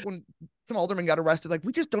Halls when some aldermen got arrested. Like,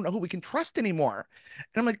 we just don't know who we can trust anymore.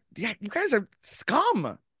 And I'm like, yeah, you guys are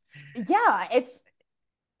scum. Yeah, it's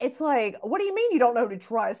like, what do you mean you don't know who to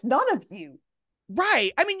trust? None of you.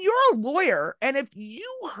 Right. I mean, you're a lawyer. And if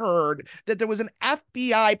you heard that there was an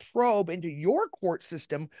FBI probe into your court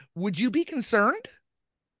system, would you be concerned?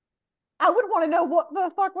 I would want to know what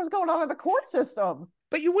the fuck was going on in the court system.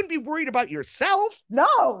 But you wouldn't be worried about yourself.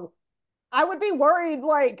 No. I would be worried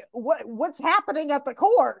like what's happening at the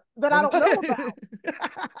court that I don't know about.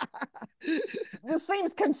 This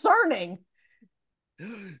seems concerning.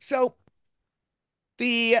 So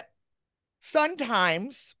the Sun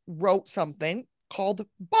Times wrote something called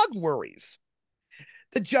Bug Worries.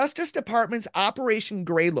 The Justice Department's Operation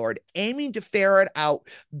Greylord, aiming to ferret out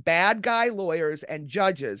bad guy lawyers and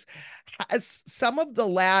judges, has some of the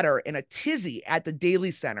latter in a tizzy at the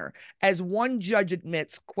Daily Center, as one judge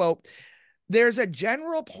admits, quote, there's a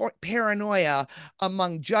general paranoia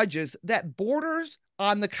among judges that borders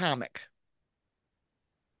on the comic.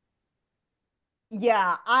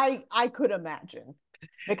 Yeah, I could imagine.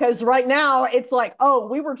 Because right now it's like, oh,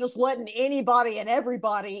 we were just letting anybody and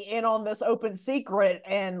everybody in on this open secret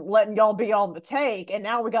and letting y'all be on the take, and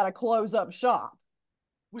now we got to close up shop.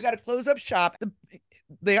 We got to close up shop.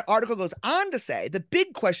 The article goes on to say the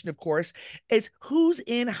big question, of course, is who's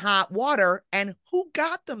in hot water and who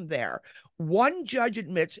got them there. One judge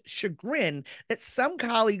admits chagrin that some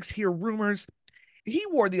colleagues hear rumors he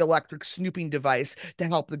wore the electric snooping device to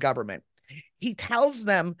help the government. He tells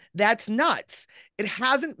them that's nuts. It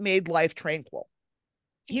hasn't made life tranquil.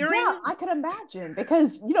 Hearing, Yeah, I could imagine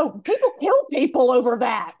because, people kill people over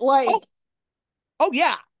that. Like, oh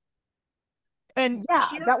yeah. And yeah,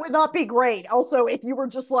 that would not be great. Also, if you were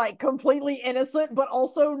just like completely innocent, but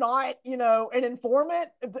also not, an informant,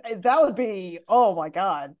 that would be, oh my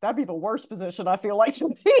God, that'd be the worst position I feel like to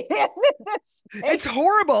be in this case. It's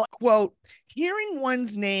horrible. Quote, hearing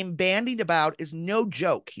one's name bandied about is no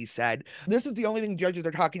joke, he said. This is the only thing judges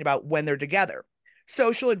are talking about when they're together.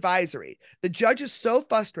 Social advisory. The judge is so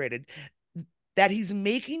frustrated that he's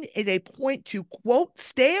making it a point to, quote,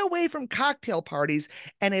 stay away from cocktail parties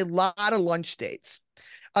and a lot of lunch dates.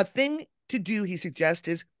 A thing to do, he suggests,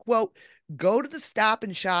 is, quote, go to the Stop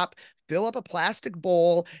and Shop, fill up a plastic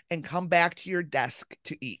bowl, and come back to your desk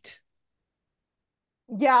to eat.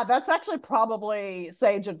 Yeah, that's actually probably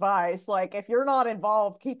sage advice. Like, if you're not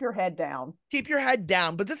involved, keep your head down. Keep your head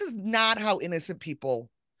down. But this is not how innocent people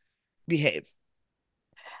behave.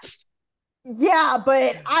 Yeah,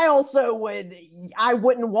 but I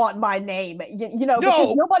wouldn't want my name, because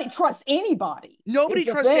No, nobody trusts anybody. nobody Is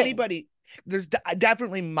the trusts thing. anybody. There's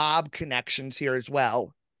definitely mob connections here as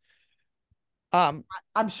well. I'm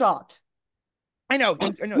shocked. I know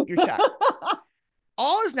you're shocked.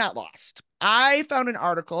 All is not lost. I found an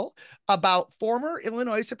article about former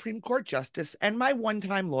Illinois Supreme Court Justice and my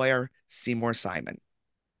one-time lawyer, Seymour Simon.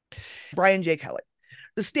 Brian J. Kelly.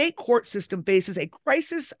 The state court system faces a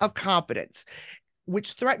crisis of confidence,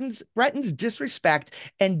 which threatens disrespect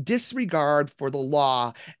and disregard for the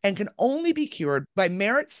law and can only be cured by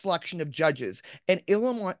merit selection of judges, an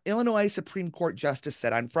Illinois Supreme Court justice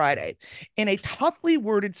said on Friday. In a toughly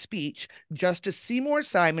worded speech, Justice Seymour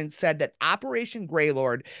Simon said that Operation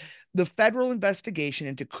Greylord, the federal investigation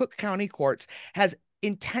into Cook County courts, has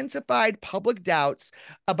intensified public doubts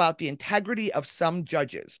about the integrity of some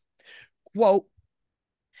judges. Quote,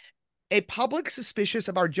 a public suspicious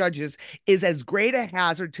of our judges is as great a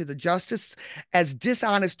hazard to the justice as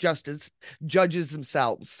dishonest judges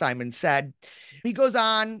themselves, Simon said. He goes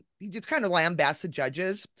on, he just kind of lambasts the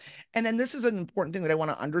judges. And then this is an important thing that I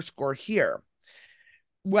want to underscore here.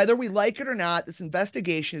 Whether we like it or not, this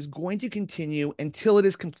investigation is going to continue until it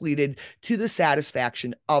is completed to the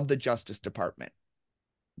satisfaction of the Justice Department.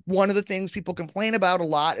 One of the things people complain about a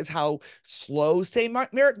lot is how slow, say,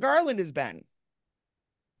 Merrick Garland has been.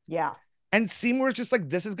 Yeah. And Seymour's just like,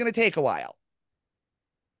 this is going to take a while.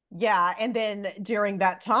 Yeah. And then during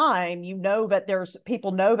that time,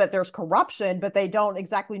 people know that there's corruption, but they don't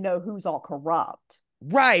exactly know who's all corrupt.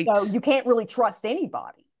 Right. So you can't really trust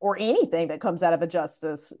anybody or anything that comes out of the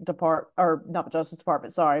Justice Department, or not the Justice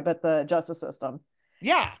Department, sorry, but the justice system.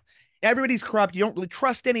 Yeah. Everybody's corrupt. You don't really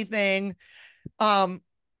trust anything. And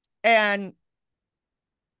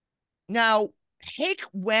now Hake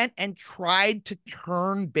went and tried to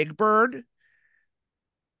turn Big Bird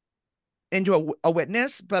into a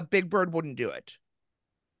witness, but Big Bird wouldn't do it.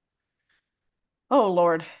 Oh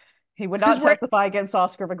Lord. He would Because not testify against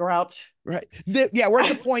Oscar the Grouch. right. Yeah, we're at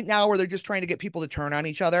the point now where they're just trying to get people to turn on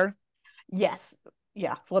each other. Yes.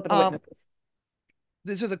 Yeah, flipping Um, witnesses.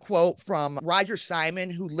 this is a quote from Roger Simon,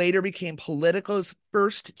 who later became Politico's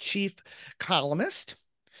first chief columnist.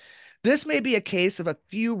 This may be a case of a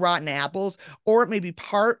few rotten apples, or it may be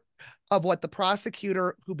part of what the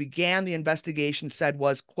prosecutor who began the investigation said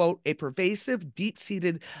was, quote, a pervasive,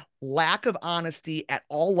 deep-seated lack of honesty at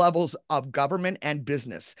all levels of government and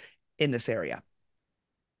business in this area.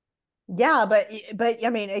 Yeah, but I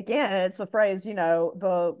mean, again, it's a phrase,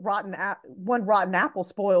 the one rotten apple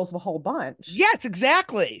spoils the whole bunch. Yes,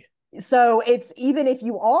 exactly. So it's even if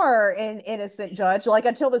you are an innocent judge, like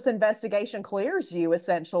until this investigation clears you,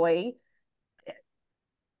 essentially,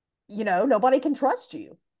 nobody can trust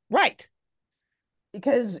you Right.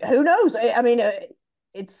 because who knows? I mean,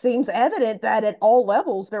 it seems evident that at all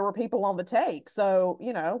levels there were people on the take. So,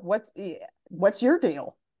 what's your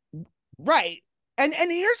deal? Right. And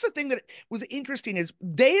here's the thing that was interesting is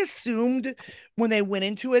they assumed when they went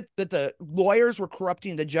into it that the lawyers were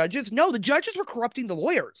corrupting the judges. No, the judges were corrupting the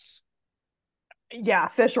lawyers. Yeah,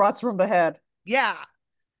 fish rots from the head. Yeah.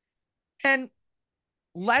 And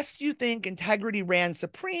lest you think integrity ran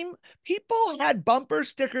supreme, people had bumper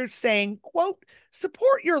stickers saying, quote,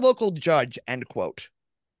 support your local judge, end quote.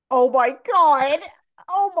 Oh my God.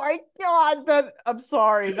 Oh my God. I'm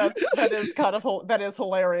sorry. That is kind of that is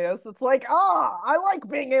hilarious. It's like, I like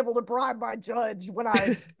being able to bribe my judge when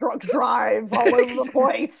I drunk drive all over the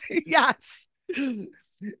place. Yes. I mean,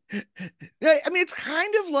 it's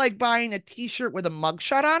kind of like buying a t-shirt with a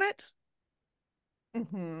mugshot on it.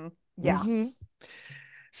 Mm-hmm. Yeah, Mm-hmm.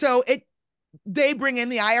 So they bring in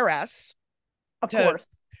the IRS of to, course.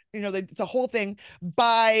 it's a whole thing.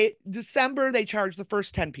 By December, they charged the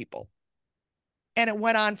first 10 people. And it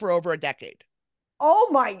went on for over a decade. Oh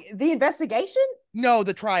my, the investigation? No,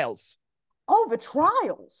 the trials. Oh, the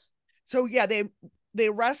trials. So yeah, they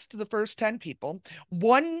arrest the first 10 people.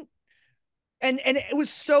 One and it was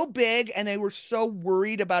so big and they were so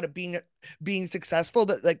worried about it being successful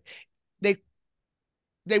that like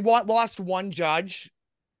they lost one judge.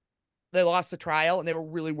 They lost the trial and they were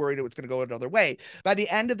really worried it was going to go another way. By the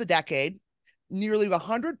end of the decade, nearly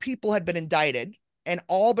 100 people had been indicted and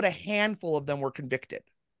all but a handful of them were convicted.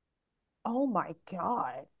 Oh my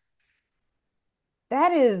God.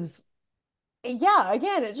 That is, yeah,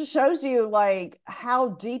 again, it just shows you like how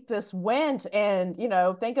deep this went. And,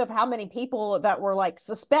 think of how many people that were like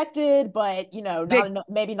suspected, but, not They enough,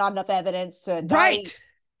 maybe not enough evidence to indict,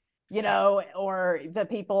 right. or the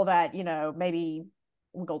people that, maybe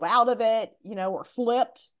wiggled out of it, or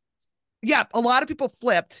flipped. Yeah, a lot of people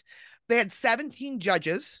flipped. They had 17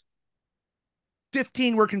 judges,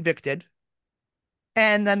 15 were convicted.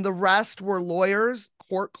 And then the rest were lawyers,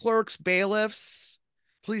 court clerks, bailiffs,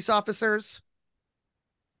 police officers.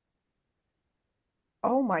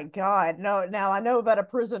 Oh my God. No, now I know that a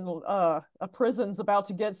prison's about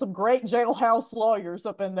to get some great jailhouse lawyers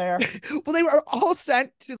up in there. Well, they were all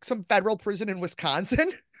sent to some federal prison in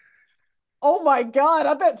Wisconsin. Oh my God,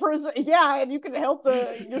 I bet prison, yeah, and you can help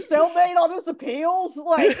your cellmate on his appeals.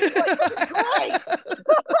 Like this is great.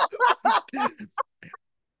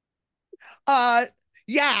 uh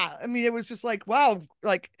yeah, I mean it was just like wow,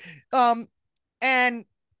 like and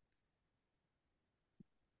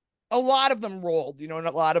a lot of them rolled, and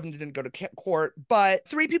a lot of them didn't go to court, but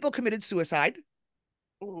 3 people committed suicide.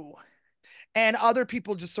 Ooh. And other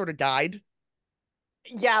people just sort of died.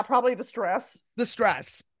 Yeah, probably the stress. The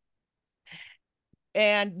stress.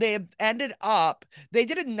 And they did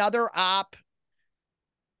another op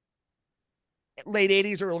late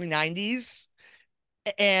 80s, early 90s,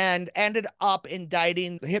 and ended up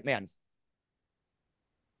indicting the hitman.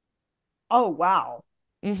 Oh wow.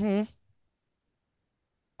 Mm-hmm.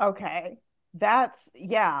 Okay.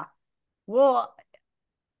 Yeah. Well,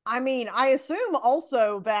 I mean, I assume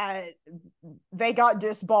also that they got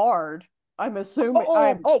disbarred. I'm assuming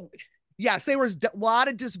Oh, yes, there was a lot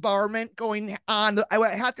of disbarment going on. I would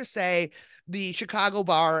have to say the Chicago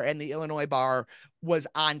bar and the Illinois bar was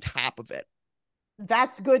on top of it.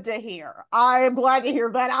 That's good to hear. I am glad to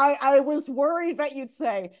hear that. I was worried that you'd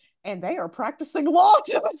say, and they are practicing law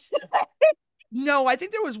to this day. No, I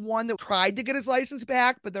think there was one that tried to get his license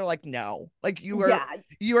back, but they're like, no, like Yeah,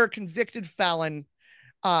 you are a convicted felon.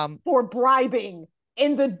 for bribing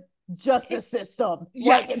in the justice system.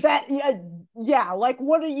 Like Yes. that, yeah, like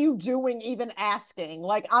what are you doing even asking?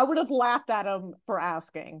 Like I would have laughed at him for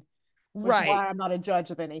asking, which is Right. why I'm not a judge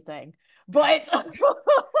of anything. But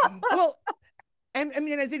Well, and I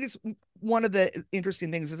mean, I think it's one of the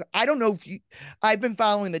interesting things is I don't know if I've been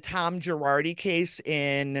following the Tom Girardi case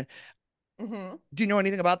in Mm-hmm. Do you know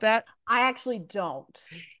anything about that? I actually don't.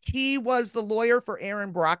 He was the lawyer for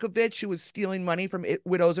Aaron Brockovich, who was stealing money from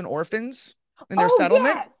widows and orphans in their Oh,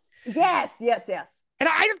 settlement. yes. Yes, yes, yes. And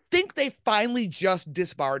I think they finally just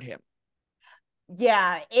disbarred him.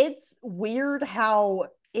 Yeah, it's weird how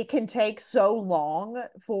it can take so long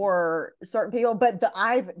for certain people, but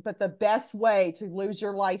the best way to lose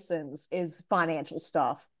your license is financial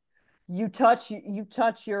stuff. You touch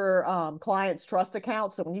your client's trust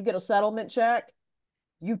account, so when you get a settlement check,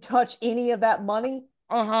 you touch any of that money,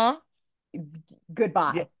 Uh-huh. Yeah.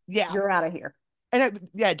 goodbye. Yeah. You're out of here. And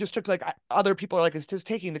it just took like other people are like, it's just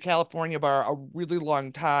taking the California bar a really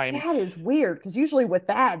long time. That is weird because usually with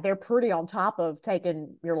that, they're pretty on top of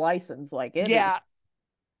taking your license. Like it is Yeah.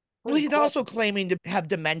 Well, pretty he's quick. also claiming to have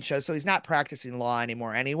dementia, so he's not practicing law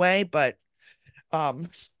anymore anyway. But um,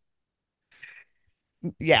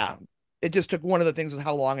 yeah, it just took one of the things is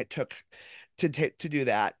how long it took to do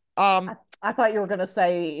that. I thought you were gonna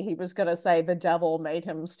say he was gonna say the devil made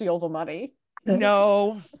him steal the money.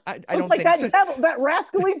 No, I don't Like think that so. devil, that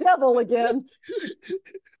rascally devil again.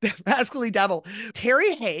 The rascally devil.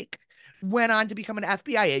 Terry Hake went on to become an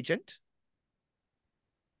FBI agent.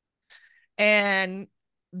 And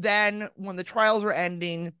then when the trials were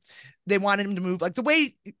ending, they wanted him to move. Like the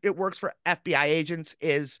way it works for FBI agents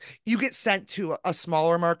is you get sent to a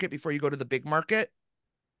smaller market before you go to the big market.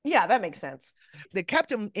 Yeah, that makes sense. They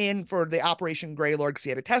kept him in for the Operation Greylord because he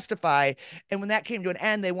had to testify. And when that came to an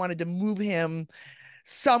end, they wanted to move him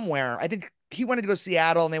somewhere. I think he wanted to go to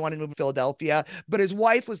Seattle and they wanted to move to Philadelphia, but his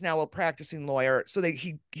wife was now a practicing lawyer, so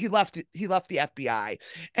he left the FBI,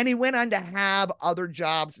 and he went on to have other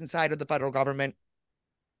jobs inside of the federal government,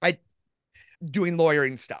 like doing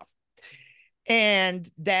lawyering stuff. And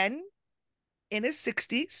then in his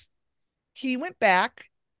 60s, he went back.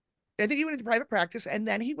 I think he went into private practice, and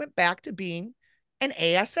then he went back to being an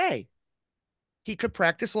ASA. He could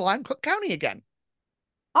practice law in Cook County again.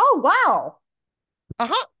 Oh, wow.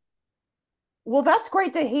 Uh-huh. Well, that's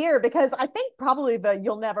great to hear because I think probably the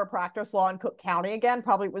you'll never practice law in Cook County again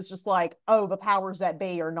probably was just like, oh, the powers that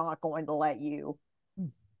be are not going to let you, you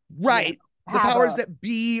know, Right. The have powers a that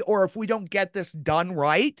be, or if we don't get this done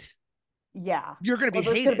right, yeah. you're going to be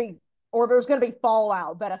Or there's going to hated. be or there's going to be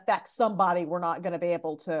fallout that affects somebody we're not going to be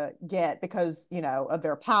able to get because, of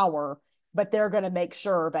their power, but they're going to make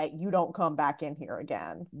sure that you don't come back in here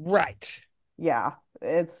again. Right. Yeah.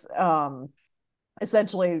 It's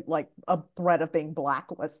essentially like a threat of being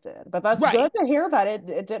blacklisted. But that's Right. good to hear that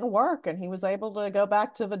it didn't work and he was able to go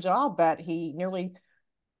back to the job that he nearly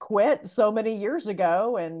quit so many years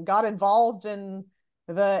ago and got involved in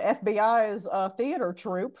the FBI's theater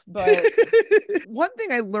troupe. But One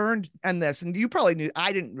thing I learned on this, and you probably knew,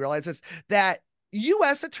 I didn't realize this, that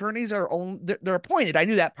U.S. attorneys are only they're appointed. I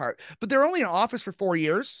knew that part, but they're only in office for 4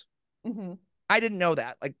 years. mhm. I didn't know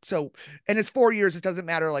that. Like so, and it's 4 years. It doesn't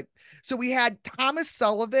matter. Like so, we had Thomas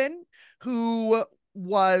Sullivan, who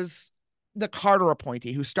was the Carter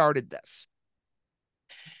appointee, who started this,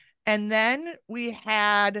 and then we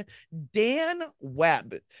had Dan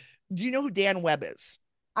Webb. Do you know who Dan Webb is?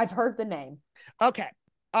 I've heard the name. Okay.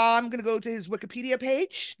 I'm going to go to his Wikipedia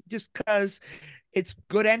page just because it's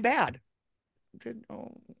good and bad. Good.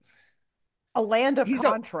 Oh. A land of He's a,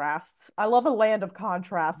 contrasts. I love a land of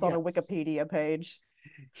contrasts on yeah. a Wikipedia page.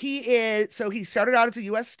 So he started out as a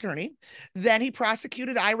U.S. attorney. Then he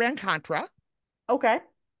prosecuted Iran Contra. Okay.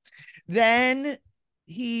 Then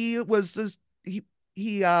he was, he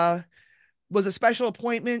was a special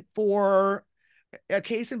appointment for a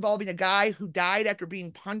case involving a guy who died after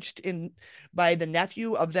being punched in by the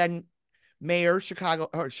nephew of then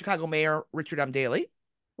Chicago Mayor Richard M. Daley.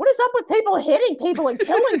 What is up with people hitting people and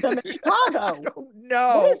killing them in I Chicago? don't What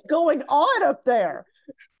know. is going on up there?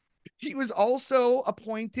 He was also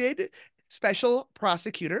appointed special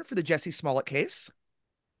prosecutor for the Jesse Smollett case.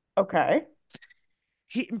 Okay.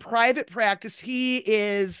 He in private practice, he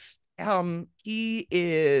is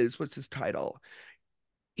what's his title?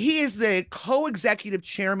 He is the co-executive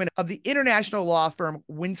chairman of the international law firm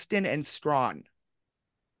Winston and Strawn.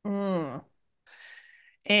 Mm.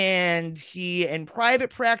 And he in private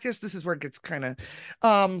practice, this is where it gets kind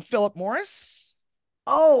of Philip Morris.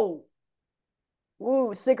 Oh,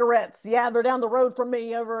 ooh, cigarettes. Yeah, they're down the road from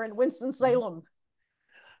me over in Winston-Salem.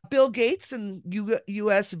 Bill Gates and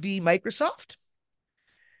US v Microsoft.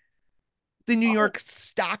 The New Oh, York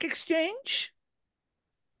Stock Exchange.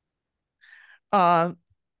 Uh,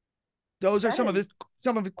 those are that is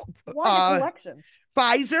some of his, quite a uh, collection.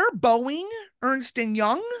 Pfizer, Boeing, Ernst and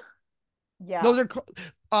Young. Yeah. Those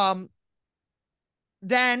are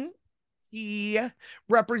then he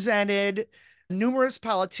represented numerous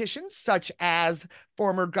politicians, such as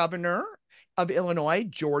former governor of Illinois,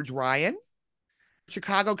 George Ryan,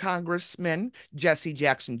 Chicago Congressman Jesse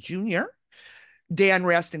Jackson Jr., Dan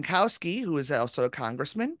Rostenkowski, who is also a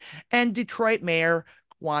congressman, and Detroit Mayor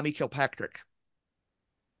Kwame Kilpatrick.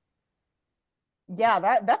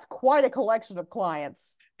 Yeah, that's quite a collection of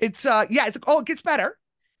clients. It's yeah, it's oh, it gets better.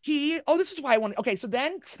 This is why I wanted. Okay, so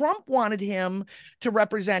then Trump wanted him to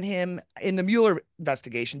represent him in the Mueller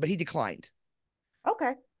investigation, but he declined.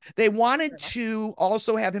 Okay. They wanted to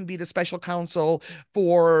also have him be the special counsel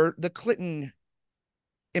for the Clinton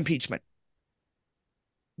impeachment,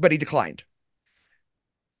 but he declined.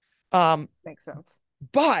 Makes sense.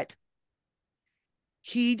 But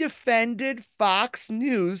he defended Fox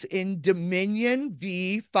News in Dominion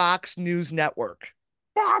v. Fox News Network.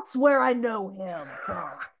 That's where I know him from.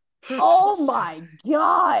 Oh my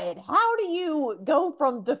God. How do you go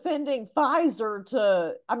from defending Pfizer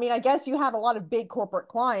to, I mean, I guess you have a lot of big corporate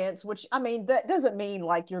clients, which, I mean, that doesn't mean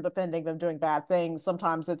like you're defending them doing bad things.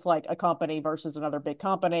 Sometimes it's like a company versus another big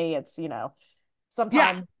company. It's, Yeah,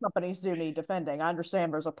 sometimes companies do need defending. I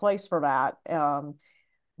understand there's a place for that.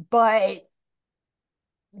 But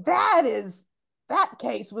that is, that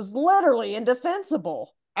case was literally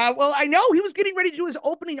indefensible. well, I know he was getting ready to do his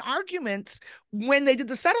opening arguments when they did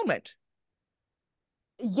the settlement.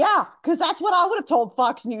 Yeah, because that's what I would have told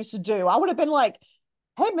Fox News to do. I would have been like,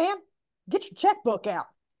 hey, man, get your checkbook out.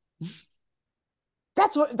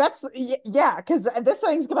 Yeah, because this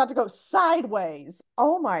thing's about to go sideways.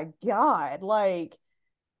 Oh my God. Like,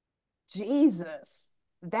 Jesus,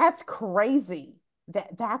 that's crazy.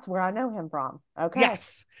 That's where I know him from. Okay.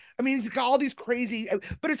 Yes. I mean, he's got all these crazy,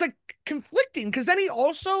 but it's like conflicting because then he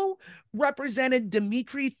also represented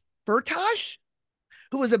Dmitry Firtash,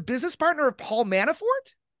 who was a business partner of Paul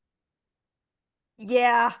Manafort.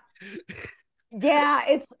 Yeah. Yeah,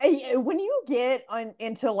 it's when you get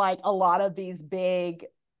into like a lot of these big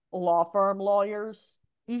law firm lawyers,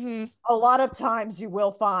 Mm-hmm. a lot of times you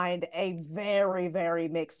will find a very, very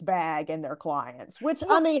mixed bag in their clients, which I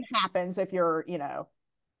Well, mean happens if you're,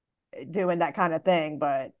 doing that kind of thing.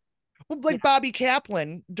 But you like Bobby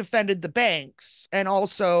Kaplan defended the banks and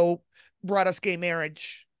also brought us gay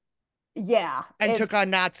marriage yeah, and it's took on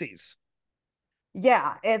Nazis.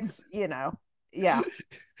 yeah, it's yeah.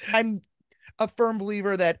 I'm a firm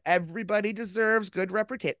believer that everybody deserves good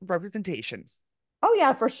representation. Oh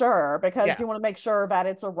yeah, for sure. Because Yeah. you want to make sure that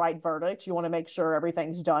it's a right verdict. You want to make sure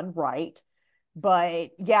everything's done right.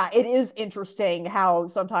 But yeah, it is interesting how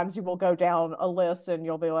sometimes you will go down a list and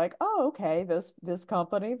you'll be like, oh, okay, this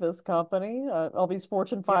company, all these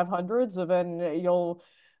Fortune Yep. 500s, and then you'll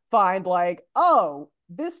find like, oh,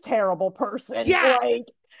 this terrible person, Yeah.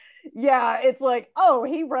 like, yeah, it's like, oh,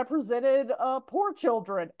 he represented poor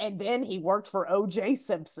children, and then he worked for O.J.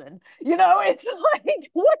 Simpson. It's like,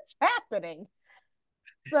 what's happening?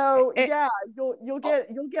 So Eh, yeah, you'll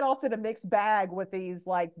oh, get often a mixed bag with these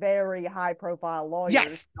like very high profile lawyers.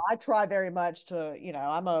 yes. I try very much to,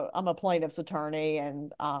 I'm a plaintiff's attorney,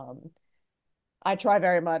 and I try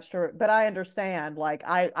very much to, but I understand like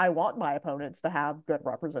I want my opponents to have good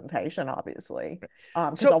representation, obviously, because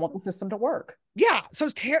I So want the system to work. yeah.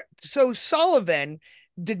 So Sullivan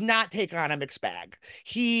did not take on a mixed bag.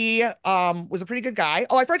 He was a pretty good guy.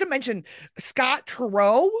 Oh, I forgot to mention Scott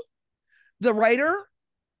Turow, the writer,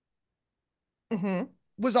 Hmm.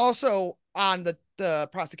 was also on the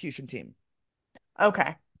prosecution team.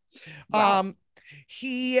 Okay. Wow. Um,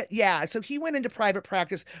 so he went into private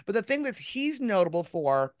practice, but the thing that he's notable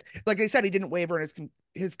for, like I said, he didn't waver in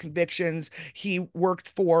his convictions. He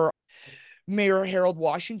worked for Mayor Harold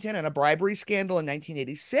Washington in a bribery scandal in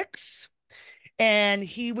 1986, and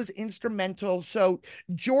he was instrumental. So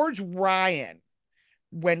George Ryan,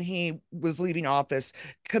 when he was leaving office,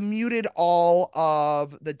 commuted all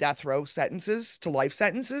of the death row sentences to life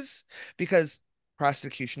sentences because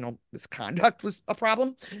prosecutional misconduct was a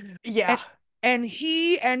problem. Yeah. And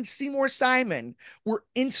he and Seymour Simon were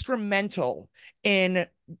instrumental in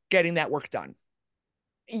getting that work done.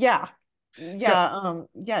 Yeah. So Yeah.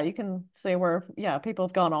 Yeah, you can say where, yeah, people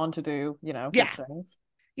have gone on to do, good yeah, things.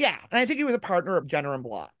 yeah. And I think he was a partner of Jenner and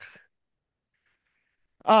Block.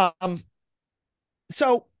 Um,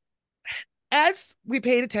 so as we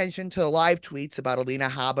paid attention to live tweets about Alina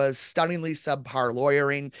Habba's stunningly subpar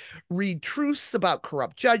lawyering, read truths about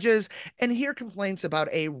corrupt judges, and hear complaints about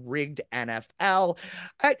a rigged NFL,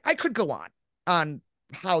 I could go on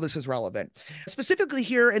how this is relevant. Specifically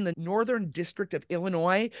here in the Northern District of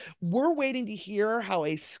Illinois, we're waiting to hear how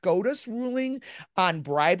a SCOTUS ruling on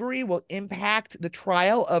bribery will impact the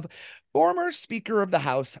trial of former Speaker of the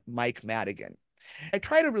House, Mike Madigan. I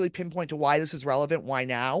try to really pinpoint to why this is relevant, why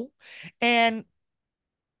now. And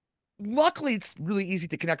luckily it's really easy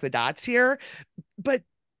to connect the dots here, but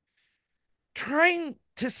trying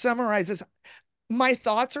to summarize this, my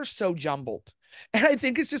thoughts are so jumbled. And I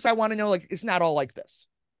think it's just, I want to know, like, it's not all like this.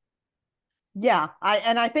 Yeah,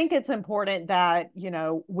 I think it's important that,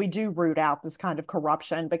 we do root out this kind of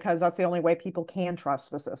corruption because that's the only way people can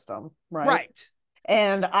trust the system, right? Right.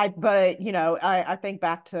 But I think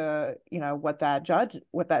back to, what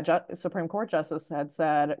that Supreme Court justice had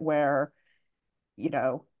said, where,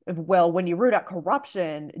 well, when you root out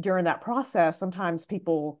corruption during that process, sometimes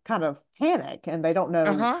people kind of panic and they don't know,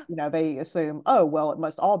 Uh-huh. they assume, oh, well, it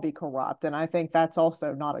must all be corrupt. And I think that's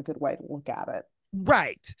also not a good way to look at it.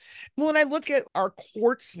 Right. Well, and I look at our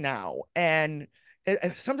courts now, and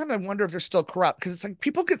sometimes I wonder if they're still corrupt because it's like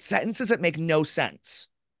people get sentences that make no sense.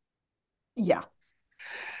 Yeah.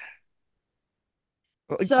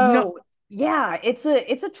 Like, no, So yeah, it's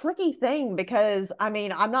a tricky thing because I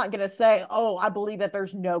mean, I'm not gonna say, oh, I believe that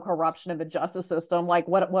there's no corruption in the justice system. Like,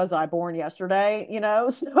 what was I born yesterday?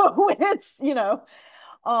 So it's,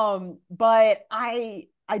 but I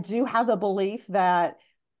do have the belief that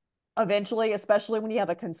eventually, especially when you have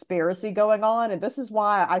a conspiracy going on, and this is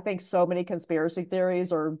why I think so many conspiracy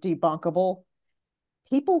theories are debunkable,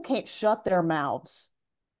 people can't shut their mouths.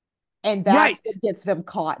 And that's right. what gets them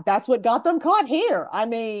caught. That's what got them caught here. I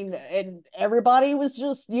mean, and everybody was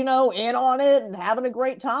just, in on it and having a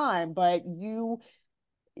great time. But when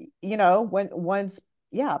once,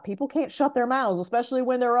 yeah, people can't shut their mouths, especially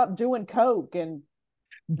when they're up doing coke and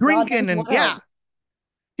God knows Drinking and what yeah, else.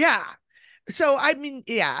 yeah. So I mean,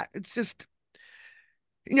 yeah, it's just,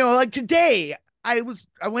 like today I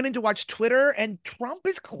went in to watch Twitter and Trump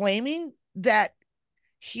is claiming that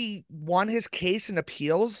he won his case in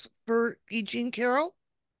appeals for E. Jean Carroll.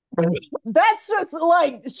 That's just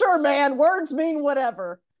like, sure, man, words mean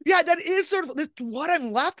whatever. Yeah, that is sort of what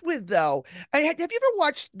I'm left with, though. Have you ever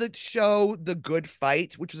watched the show The Good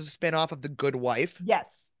Fight, which is a spinoff of The Good Wife?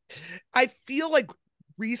 Yes. I feel like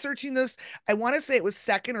researching this, I want to say it was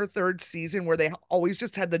second or third season where they always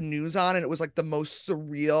just had the news on and it was like the most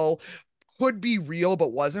surreal, could be real, but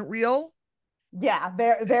wasn't real. Yeah,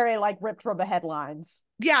 very, very like ripped from the headlines.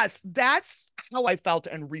 Yes, that's how I felt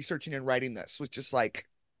and researching and writing this was just like,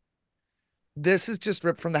 this is just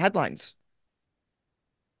ripped from the headlines.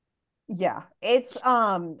 Yeah. It's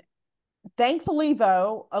thankfully,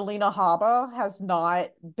 though, Alina Habba has not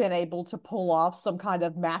been able to pull off some kind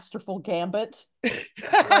of masterful gambit.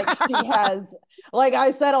 Like she has, like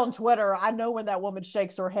I said on Twitter, I know when that woman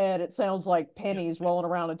shakes her head, it sounds like pennies rolling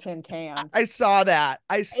around a tin can. I saw that.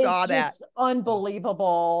 I It's saw that. just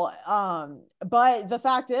unbelievable. But the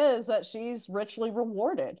fact is that she's richly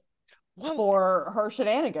rewarded Well, for her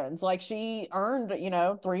shenanigans. Like she earned,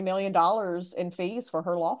 $3 million in fees for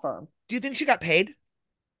her law firm. do you think she got paid?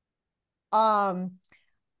 Um,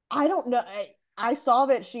 I don't know. I saw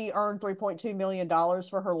that she earned $3.2 million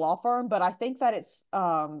for her law firm, but I think that it's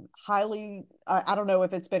highly, I don't know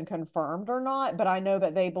if it's been confirmed or not, but I know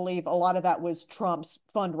that they believe a lot of that was Trump's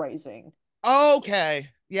fundraising. Okay.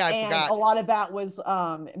 Yeah, I And a forgot. lot of that was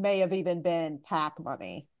may have even been PAC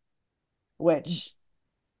money, which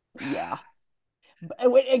yeah.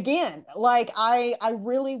 Again, like I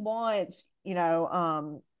really want,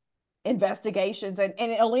 investigations, and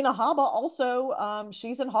Alina Habba also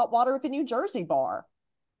she's in hot water with the New Jersey bar.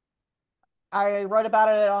 I wrote about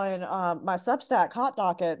it on my Substack Hot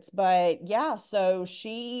Dockets, but yeah, so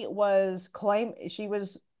this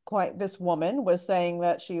woman was saying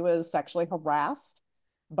that she was sexually harassed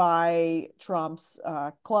by Trump's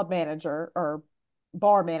club manager or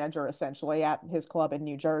bar manager essentially at his club in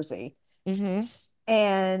New Jersey. Mm-hmm.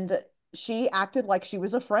 And she acted like she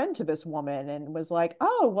was a friend to this woman and was like,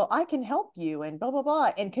 "Oh, well, I can help you," and blah blah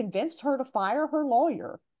blah, and convinced her to fire her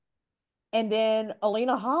lawyer. And then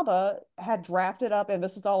Alina Habba had drafted up, and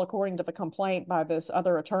this is all according to the complaint by this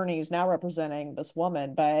other attorney who's now representing this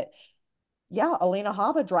woman. But yeah, Alina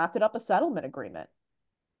Habba drafted up a settlement agreement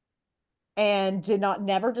and did not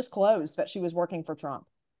never disclose that she was working for Trump,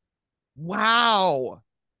 Wow.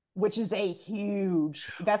 which is a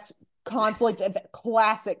huge, that's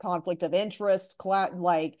classic conflict of interest,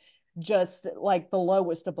 like just like the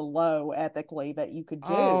lowest of the low ethically that you could do.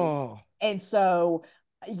 Oh. And so,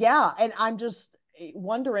 yeah, and I'm just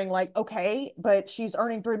wondering, like, okay, but she's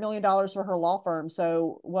earning $3 million for her law firm,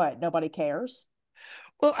 so what? Nobody cares.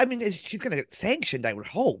 Well, I mean, she's going to get sanctioned, I would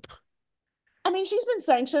hope. I mean, she's been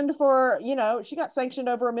sanctioned for, she got sanctioned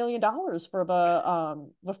over $1 million for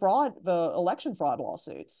the election fraud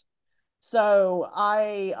lawsuits. So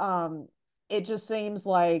it just seems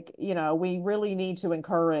like, we really need to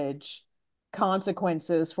encourage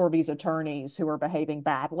consequences for these attorneys who are behaving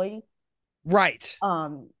badly. Right.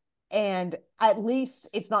 Um, And at least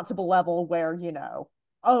it's not to the level where,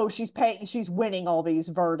 oh, she's winning all these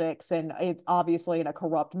verdicts and it's obviously in a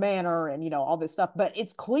corrupt manner and, all this stuff. But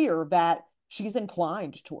it's clear that she's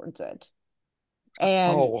inclined towards it.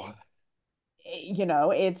 And, Oh,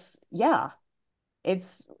 it's, yeah,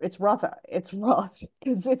 it's rough. It's rough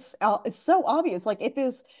because it's so obvious. Like if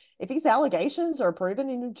these allegations are proven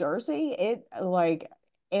in New Jersey, it like,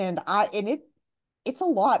 and it's a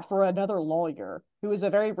lot for another lawyer who is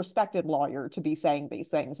a very respected lawyer to be saying these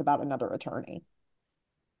things about another attorney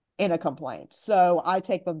in a complaint. So I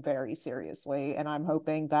take them very seriously, and I'm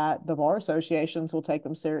hoping that the bar associations will take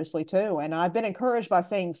them seriously too. And I've been encouraged by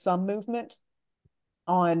seeing some movement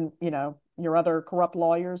on, your other corrupt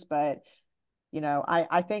lawyers, but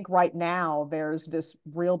I think right now there's this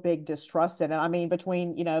real big distrust in it. I mean,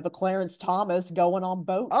 between, the Clarence Thomas going on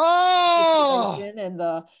boat oh, situation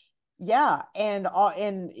and yeah, and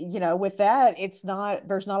with that,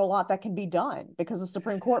 there's not a lot that can be done because the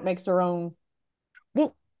Supreme Court makes their own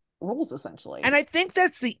well, rules essentially. and I think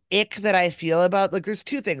that's the ick that I feel about, like, there's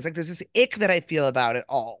two things. Like, there's this ick that I feel about it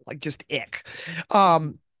all, like, just ick.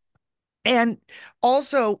 Um, and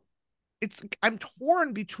also, I'm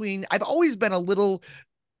torn between, I've always been a little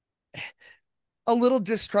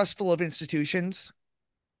distrustful of institutions,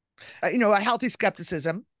 a healthy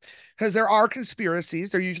skepticism, because there are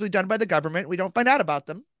conspiracies. They're usually done by the government. We don't find out about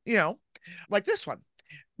them, like this one.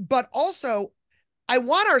 But also, I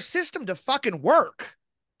want our system to fucking work.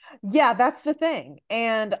 Yeah, that's the thing.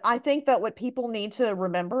 And I think that what people need to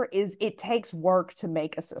remember is it takes work to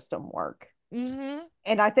make a system work. Mm-hmm.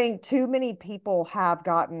 And I think too many people have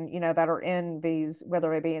gotten, that are in these,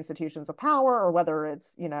 whether it be institutions of power or whether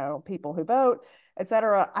it's, people who vote, et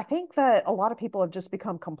cetera. I think that a lot of people have just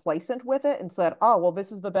become complacent with it and said, oh, well,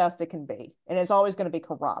 this is the best it can be. And it's always going to be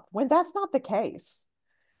corrupt when that's not the case.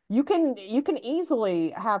 You can easily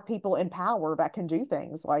have people in power that can do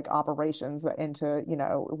things like operations into,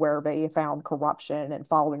 where they found corruption and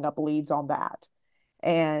following up leads on that.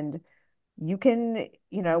 And we can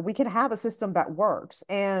have a system that works.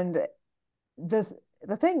 And this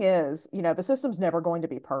the thing is, the system's never going to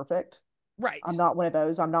be perfect. Right. I'm not one of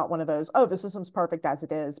those, oh, the system's perfect as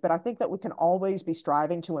it is. But I think that we can always be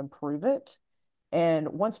striving to improve it. And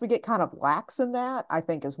once we get kind of lax in that, I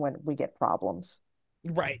think is when we get problems.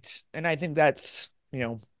 Right. And I think that's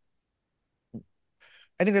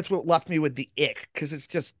what left me with the ick, because it's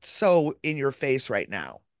just so in your face right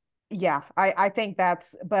now. Yeah, I think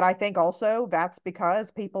but I think also that's because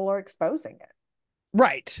people are exposing it.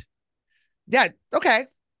 Right. Yeah. Okay.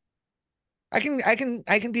 I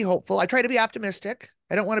can be hopeful. I try to be optimistic.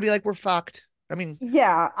 I don't want to be like we're fucked. I mean,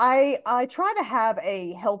 Yeah, I try to have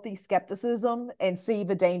a healthy skepticism and see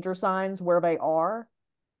the danger signs where they are,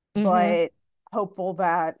 mhm. but hopeful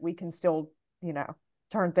that we can still, you know,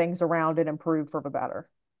 turn things around and improve for the better.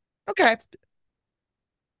 Okay.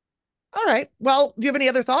 All right. Well, do you have any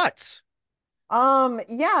other thoughts?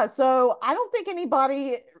 Yeah, so I don't think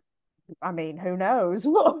anybody, I mean, who knows?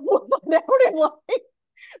 We'll find out in like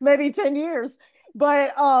maybe 10 years.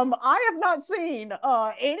 But I have not seen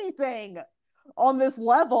anything on this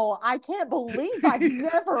level. I can't believe I've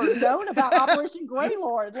never known about Operation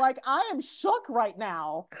Greylord. Like I am shook right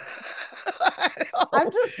now. I I'm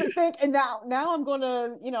know. just thinking, and now I'm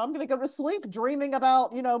gonna, I'm gonna go to sleep dreaming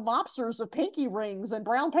about, mobsters with pinky rings and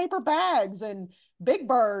brown paper bags and Big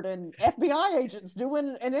Bird and FBI agents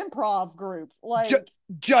doing an improv group. Ju- Like,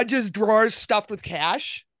 Judge's drawers stuffed with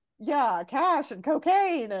cash. yeah, cash and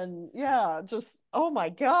cocaine and yeah, just oh my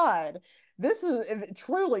God. This is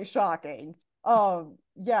truly shocking.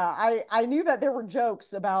 Yeah, I knew that there were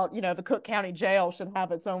jokes about, the Cook County Jail should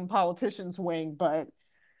have its own politicians wing, but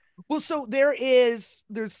Well, so there's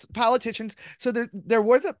politicians. So there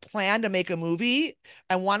was a plan to make a movie.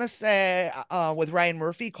 I want to say with Ryan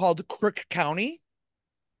Murphy called Crook County.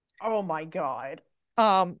 oh my God.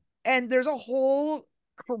 And there's a whole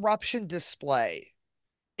corruption display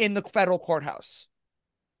in the federal courthouse.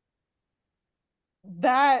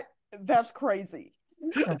 That's crazy.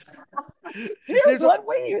 Here's There's a what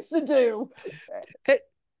we used to do.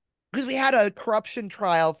 because we had a corruption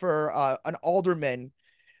trial for an alderman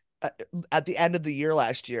uh, at the end of the year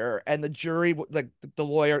last year, and the jury, like the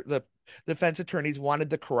lawyer, the defense attorneys wanted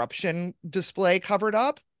the corruption display covered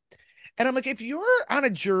up. And I'm like, if you're on a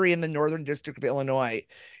jury in the Northern District of Illinois,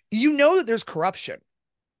 you know that there's corruption.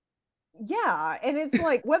 Yeah, and it's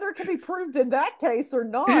like whether it can be proved in that case or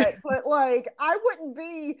not, but like I wouldn't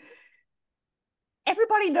be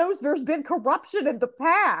everybody knows there's been corruption in the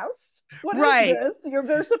past. What is Right. this?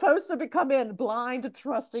 They're supposed to become in blind,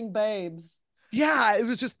 trusting babes. Yeah, it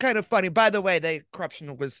was just kind of funny. By the way, the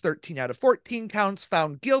corruption was 13 out of 14 counts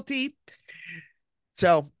found guilty.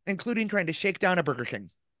 So, including trying to shake down a Burger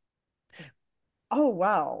King. Oh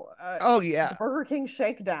wow. Oh, The yeah. Burger King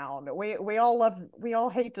shakedown. We all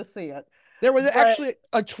hate to see it. There was But actually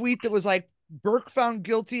a tweet that was like, Burke found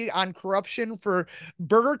guilty on corruption for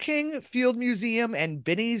Burger King, Field Museum, and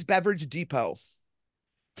Binny's Beverage Depot.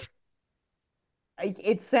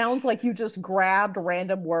 it sounds like you just grabbed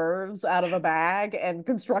random words out of a bag and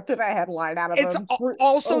constructed a headline out of It's a,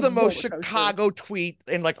 also a the most roller coaster. Chicago tweet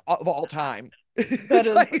in like of all time. That It's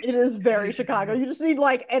is, like, it is very Chicago. You just need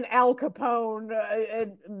like an Al Capone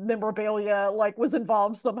memorabilia, like was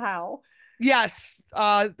involved somehow. yes,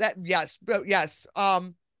 yes.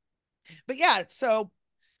 But yeah, so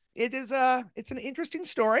it's an interesting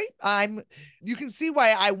story. You can see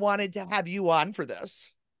why I wanted to have you on for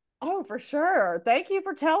this. Oh, for sure. Thank you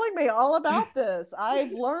for telling me all about this.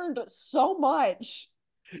 I've learned so much.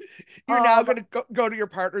 You're now Um, going to go to your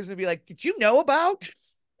partners and be like, did you know about?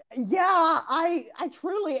 yeah, I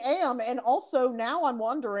truly am. And also now I'm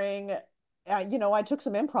wondering, I took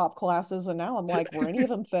some improv classes and now I'm like, were any of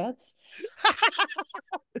them fits?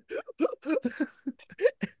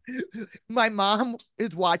 My mom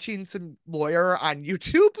is watching some lawyer on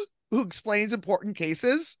YouTube who explains important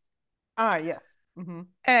cases. Ah, yes. Hmm.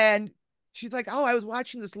 And she's like, "Oh, I was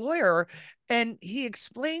watching this lawyer and he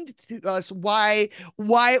explained to us why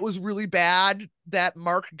it was really bad that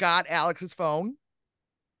Mark got Alex's phone."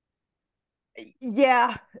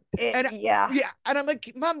 Yeah, And yeah. yeah, and I'm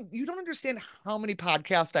like, "Mom, you don't understand how many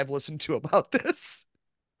podcasts I've listened to about this."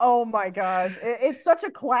 Oh my gosh. It's such a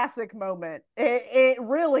classic moment. It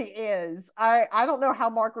really is. I don't know how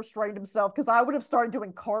Mark restrained himself because I would have started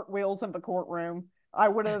doing cartwheels in the courtroom. I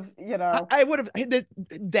would have, I would have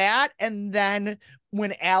that, and then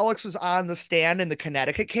when Alex was on the stand in the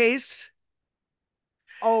Connecticut case.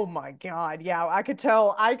 oh my God. Yeah, I could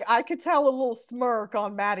tell a little smirk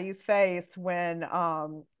on Maddie's face when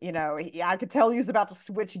I could tell he was about to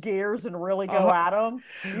switch gears and really go uh, at him.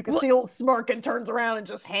 You could well, see a little smirk and turns around and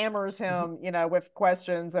just hammers him, with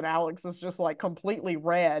questions, and Alex is just like completely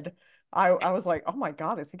red. I was like, oh my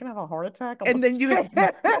God, is he gonna have a heart attack on the and stand?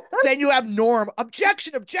 then you have Norm,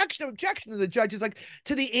 objection, objection, objection, and the judge is like,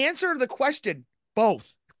 to the answer to the question,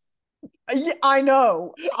 both. Yeah, I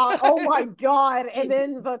know. Oh my God. And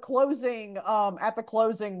then the closing, at the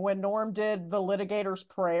closing, when Norm did the litigator's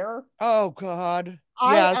prayer, Oh God,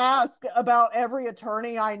 I yes. asked about every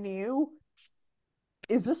attorney I knew,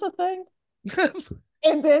 is this a thing?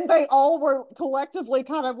 And then they all were collectively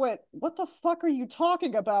kind of went, "What the fuck are you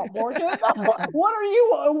talking about, Morgan? What are you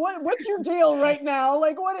what's your deal right now?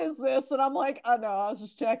 Like what is this?" And I'm like, "Oh no, I was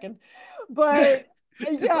just checking." But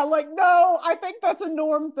yeah, like no, I think that's a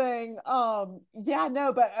Norm thing. Yeah,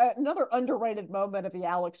 no, but another underrated moment of the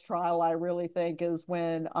Alex trial I really think is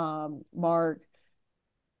when Mark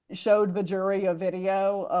showed the jury a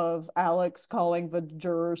video of Alex calling the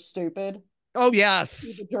jurors stupid Oh to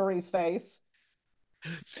yes, the jury's face.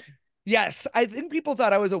 yes. I think people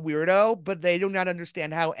thought I was a weirdo, but they do not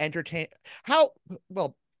understand how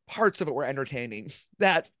well parts of it were entertaining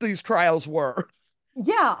that these trials were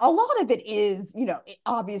Yeah, a lot of it is,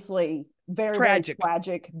 obviously very, very tragic.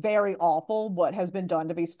 tragic, very awful what has been done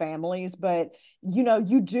to these families. But,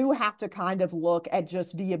 you do have to kind of look at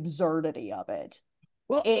just the absurdity of it.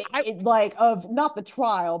 Well, I It like of not the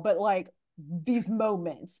trial, but like these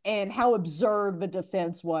moments and how absurd the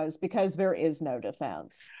defense was because there is no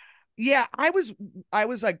defense. yeah, I was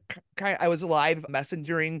like I was live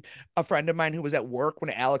messengering a friend of mine who was at work when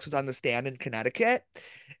Alex was on the stand in Connecticut.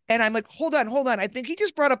 And I'm like, hold on. I think he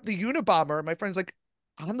just brought up the Unabomber. And my friend's like,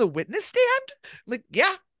 on the witness stand? I'm like,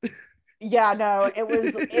 yeah. Yeah, no,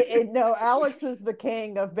 no, Alex is the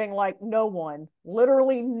king of being like, no one,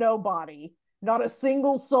 literally nobody, not a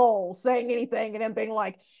single soul saying anything, and then being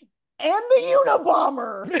like, and the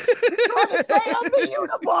Unabomber. You're trying to say I'm the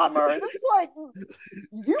Unabomber. And it's like,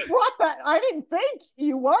 you brought that. I didn't think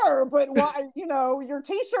you were, but why, your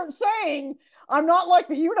t-shirt saying I'm not like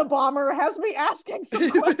the Unabomber has me asking some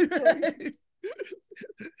questions.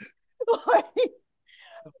 Like,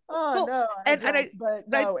 oh Well, no, and but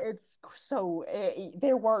I, no, it's so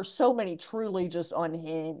there were so many truly just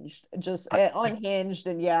unhinged,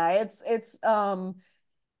 and yeah,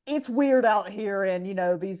 it's weird out here in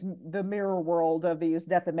the mirror world of these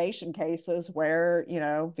defamation cases where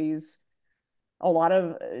these a lot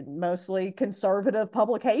of mostly conservative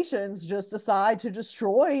publications just decide to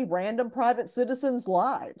destroy random private citizens'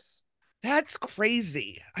 lives. that's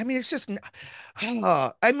crazy. I mean, it's just,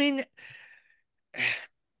 I mean,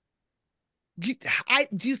 I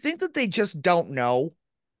do you think that they just don't know?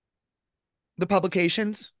 The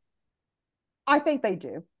publications? I think they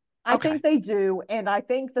do. I Okay. think they do. And I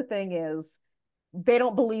think the thing is, they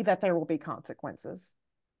don't believe that there will be consequences.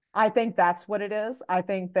 I think that's what it is. I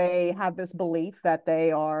think they have this belief that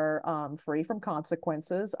they are free from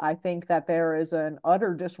consequences. I think that there is an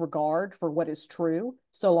utter disregard for what is true,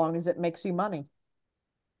 so long as it makes you money.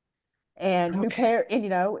 And who Okay. care?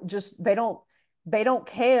 And just they don't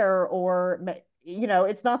care, or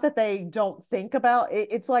it's not that they don't think about it.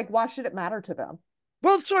 It's like, why should it matter to them?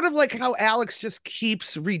 Well, it's sort of like how Alex just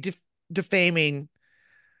keeps defaming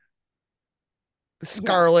Yeah,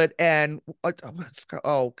 Scarlett and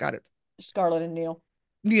oh, got it. Scarlett and Neil.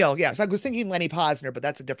 Neil, yes. I was thinking Lenny Posner, but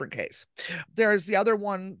that's a different case. There's the other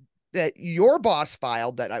one that your boss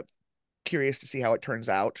filed that I'm curious to see how it turns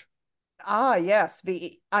out. Ah, yes.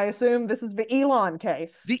 I assume this is the Elon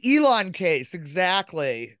case. The Elon case,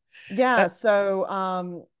 exactly. Uh, Yeah.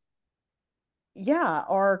 So, yeah,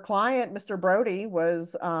 our client, Mr. Brody,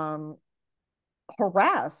 was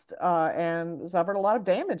harassed and suffered a lot of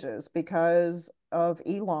damages because of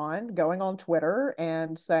Elon going on Twitter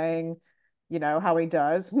and saying, how he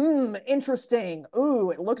does, interesting.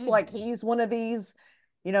 Ooh, it looks like mhm. he's one of these,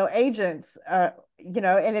 agents, and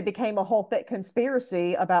it became a whole thick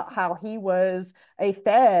conspiracy about how he was a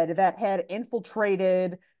Fed that had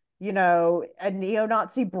infiltrated, a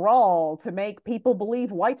neo-Nazi brawl to make people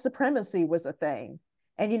believe white supremacy was a thing.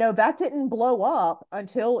 And that didn't blow up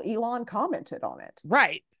until Elon commented on it.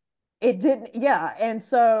 Right. It didn't, yeah. And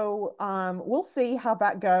so we'll see how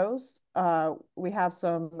that goes. We have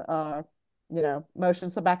some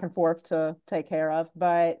motions, some back and forth to take care of.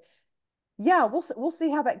 But yeah, we'll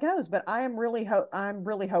see how that goes. But I'm really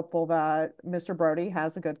hopeful that Mr. Brody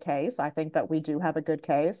has a good case. I think that we do have a good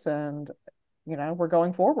case, and we're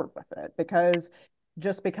going forward with it, because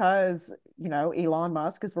just because, Elon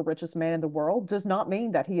Musk is the richest man in the world does not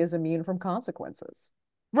mean that he is immune from consequences.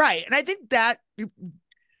 Right. And I think that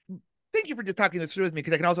thank you for just talking this through with me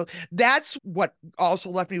because I can also that's what also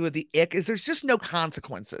left me with the ick is there's just no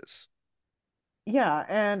consequences. Yeah,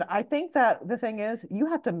 and I think that the thing is, you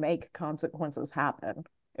have to make consequences happen,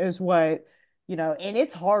 is what, and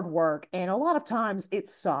it's hard work, and a lot of times it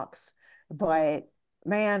sucks, but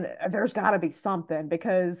man, there's got to be something,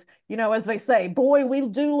 because, as they say, boy, we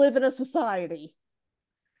do live in a society.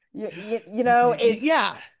 It's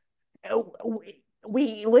Yeah.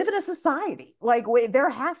 we live in a society, like, there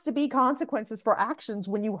has to be consequences for actions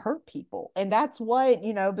when you hurt people, and that's what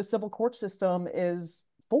the civil court system is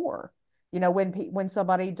for. When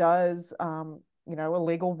somebody does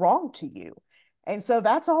illegal wrong to you. And so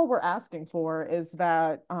that's all we're asking for, is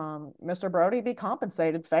that Mr. Brody be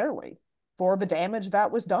compensated fairly for the damage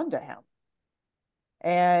that was done to him.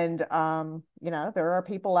 And there are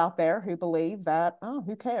people out there who believe that, oh,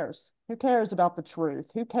 who cares? Who cares about the truth?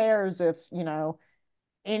 Who cares if,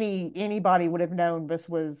 anybody would have known this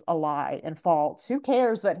was a lie and false? Who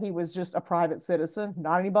cares that he was just a private citizen?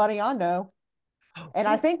 Not anybody I know. And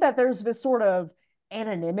I think that there's this sort of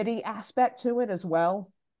anonymity aspect to it as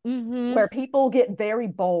well, Mm-hmm. where people get very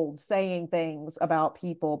bold saying things about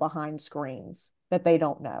people behind screens that they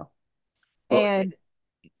don't know. Well, And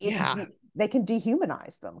yeah. they can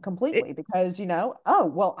dehumanize them It, completely, because, oh,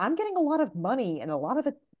 well, I'm getting a lot of money, and a lot of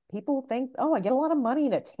it, people think, oh, I get a lot of money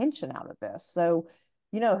and attention out of this. So,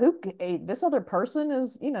 this other person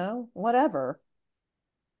is, whatever.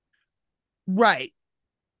 right.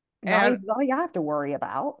 Not And even all you have to worry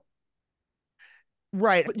about.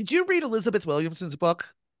 right. Did you read Elizabeth Williamson's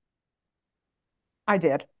book? I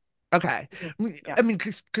did. Okay. Yeah. I mean,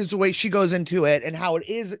 because the way she goes into it and how it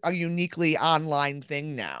is a uniquely online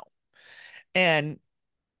thing now. And,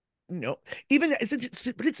 you know, even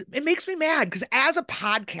but it makes me mad because as a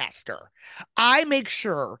podcaster, I make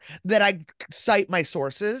sure that I cite my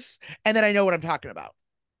sources and that I know what I'm talking about.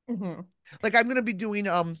 Hmm. Like I'm going to be doing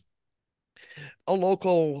a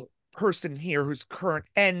local person here who's current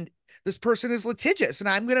and this person is litigious and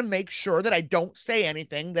I'm going to make sure that I don't say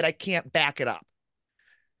anything that I can't back it up.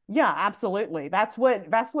 Yeah, absolutely. That's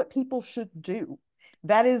what people should do.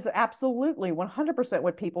 That is absolutely 100%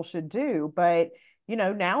 what people should do. But,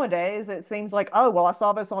 nowadays it seems like, oh, well, I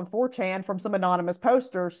saw this on 4chan from some anonymous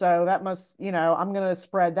poster, so that must, I'm going to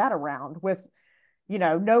spread that around with,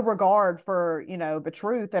 no regard for, the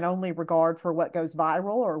truth, and only regard for what goes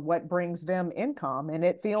viral or what brings them income. And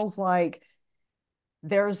it feels like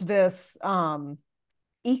there's this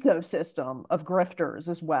ecosystem of grifters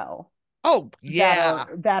as well, Oh, that yeah.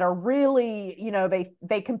 are really,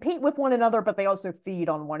 they compete with one another, but they also feed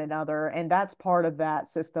on one another, and that's part of that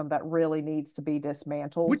system that really needs to be Which,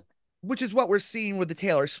 dismantled. which is what we're seeing with the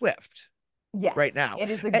Taylor Swift. right Yes, now. it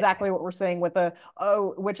is And exactly what we're seeing with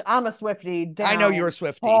which I'm a Swiftie I know you're a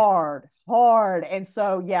down Swiftie. hard, hard. And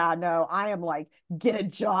so, yeah, no, I am like, get a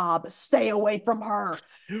job, stay away from her.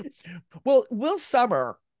 Well, Will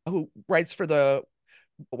Summer, who writes for the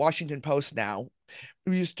Washington Post now,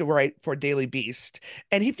 who used to write for Daily Beast,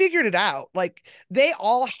 and he figured it out. Like, they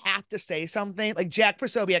all have to say something. Like, Jack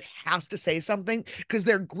Posobiec has to say something because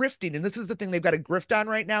they're grifting. And this is the thing they've got to grift on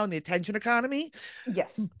right now in the attention economy.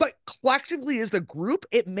 Yes. But collectively, as the group,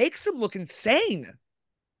 it makes them look insane.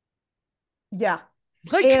 Yeah.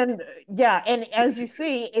 Like, And yeah, and as you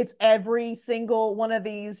see, it's every single one of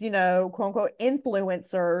these, quote unquote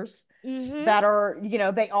influencers that mm-hmm.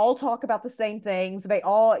 are, they all talk about the same things. They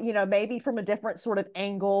all, maybe from a different sort of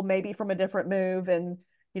angle, maybe from a different move. And,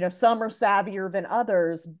 some are savvier than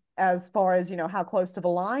others as far as, how close to the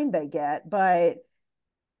line they get. But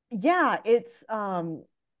yeah, it's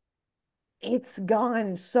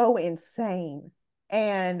gone so insane.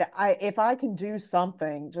 And if I can do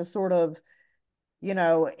something, just sort of,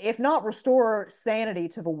 if not restore sanity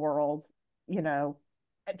to the world, you know,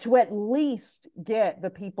 to at least get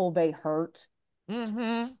the people they hurt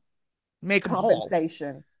Mm-hmm. Make them whole.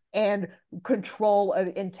 compensation and control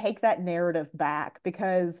of, and take that narrative back,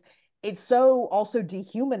 because it's so also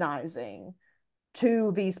dehumanizing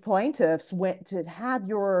to these plaintiffs when to have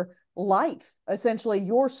your life, essentially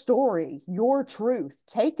your story, your truth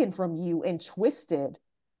taken from you and twisted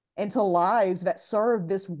into lies that serve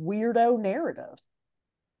this weirdo narrative.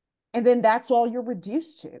 And then that's all you're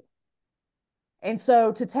reduced to. And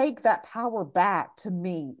so to take that power back, to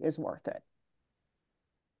me, is worth it.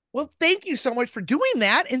 Well, thank you so much for doing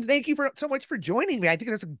that. And thank you so much for joining me. I think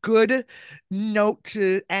that's a good note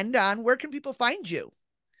to end on. Where can people find you?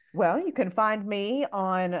 Well, you can find me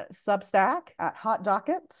on Substack at Hot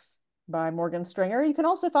Dockets by Morgan Stringer. You can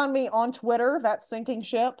also find me on Twitter, that's Sinking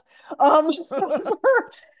Ship.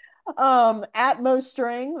 Um, at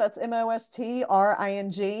Mostring, that's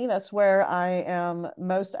Mostring. That's where I am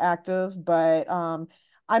most active. But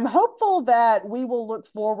I'm hopeful that we will look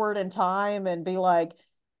forward in time and be like,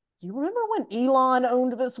 you remember when Elon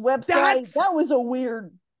owned this website? That's That was a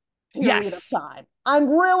weird period of yes. time. I'm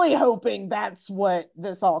really hoping that's what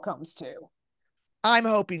this all comes to. I'm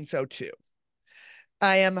hoping so too.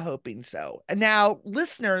 I am hoping so. And now,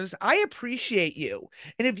 listeners, I appreciate you.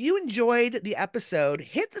 And if you enjoyed the episode,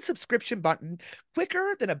 hit the subscription button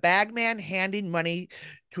quicker than a bagman handing money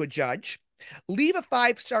to a judge. Leave a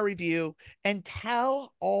 5-star review and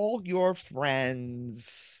tell all your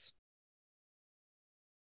friends.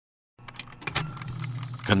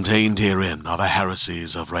 Contained herein are the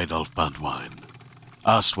heresies of Radolf Burntwine,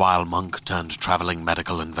 erstwhile monk turned traveling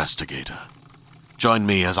medical investigator. Join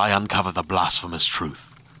me as I uncover the blasphemous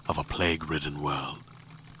truth of a plague-ridden world,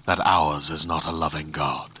 that ours is not a loving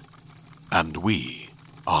God, and we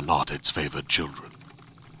are not its favored children.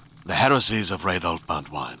 The heresies of Radolf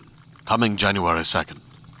Burntwine, coming January 2nd,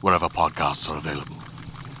 wherever podcasts are available.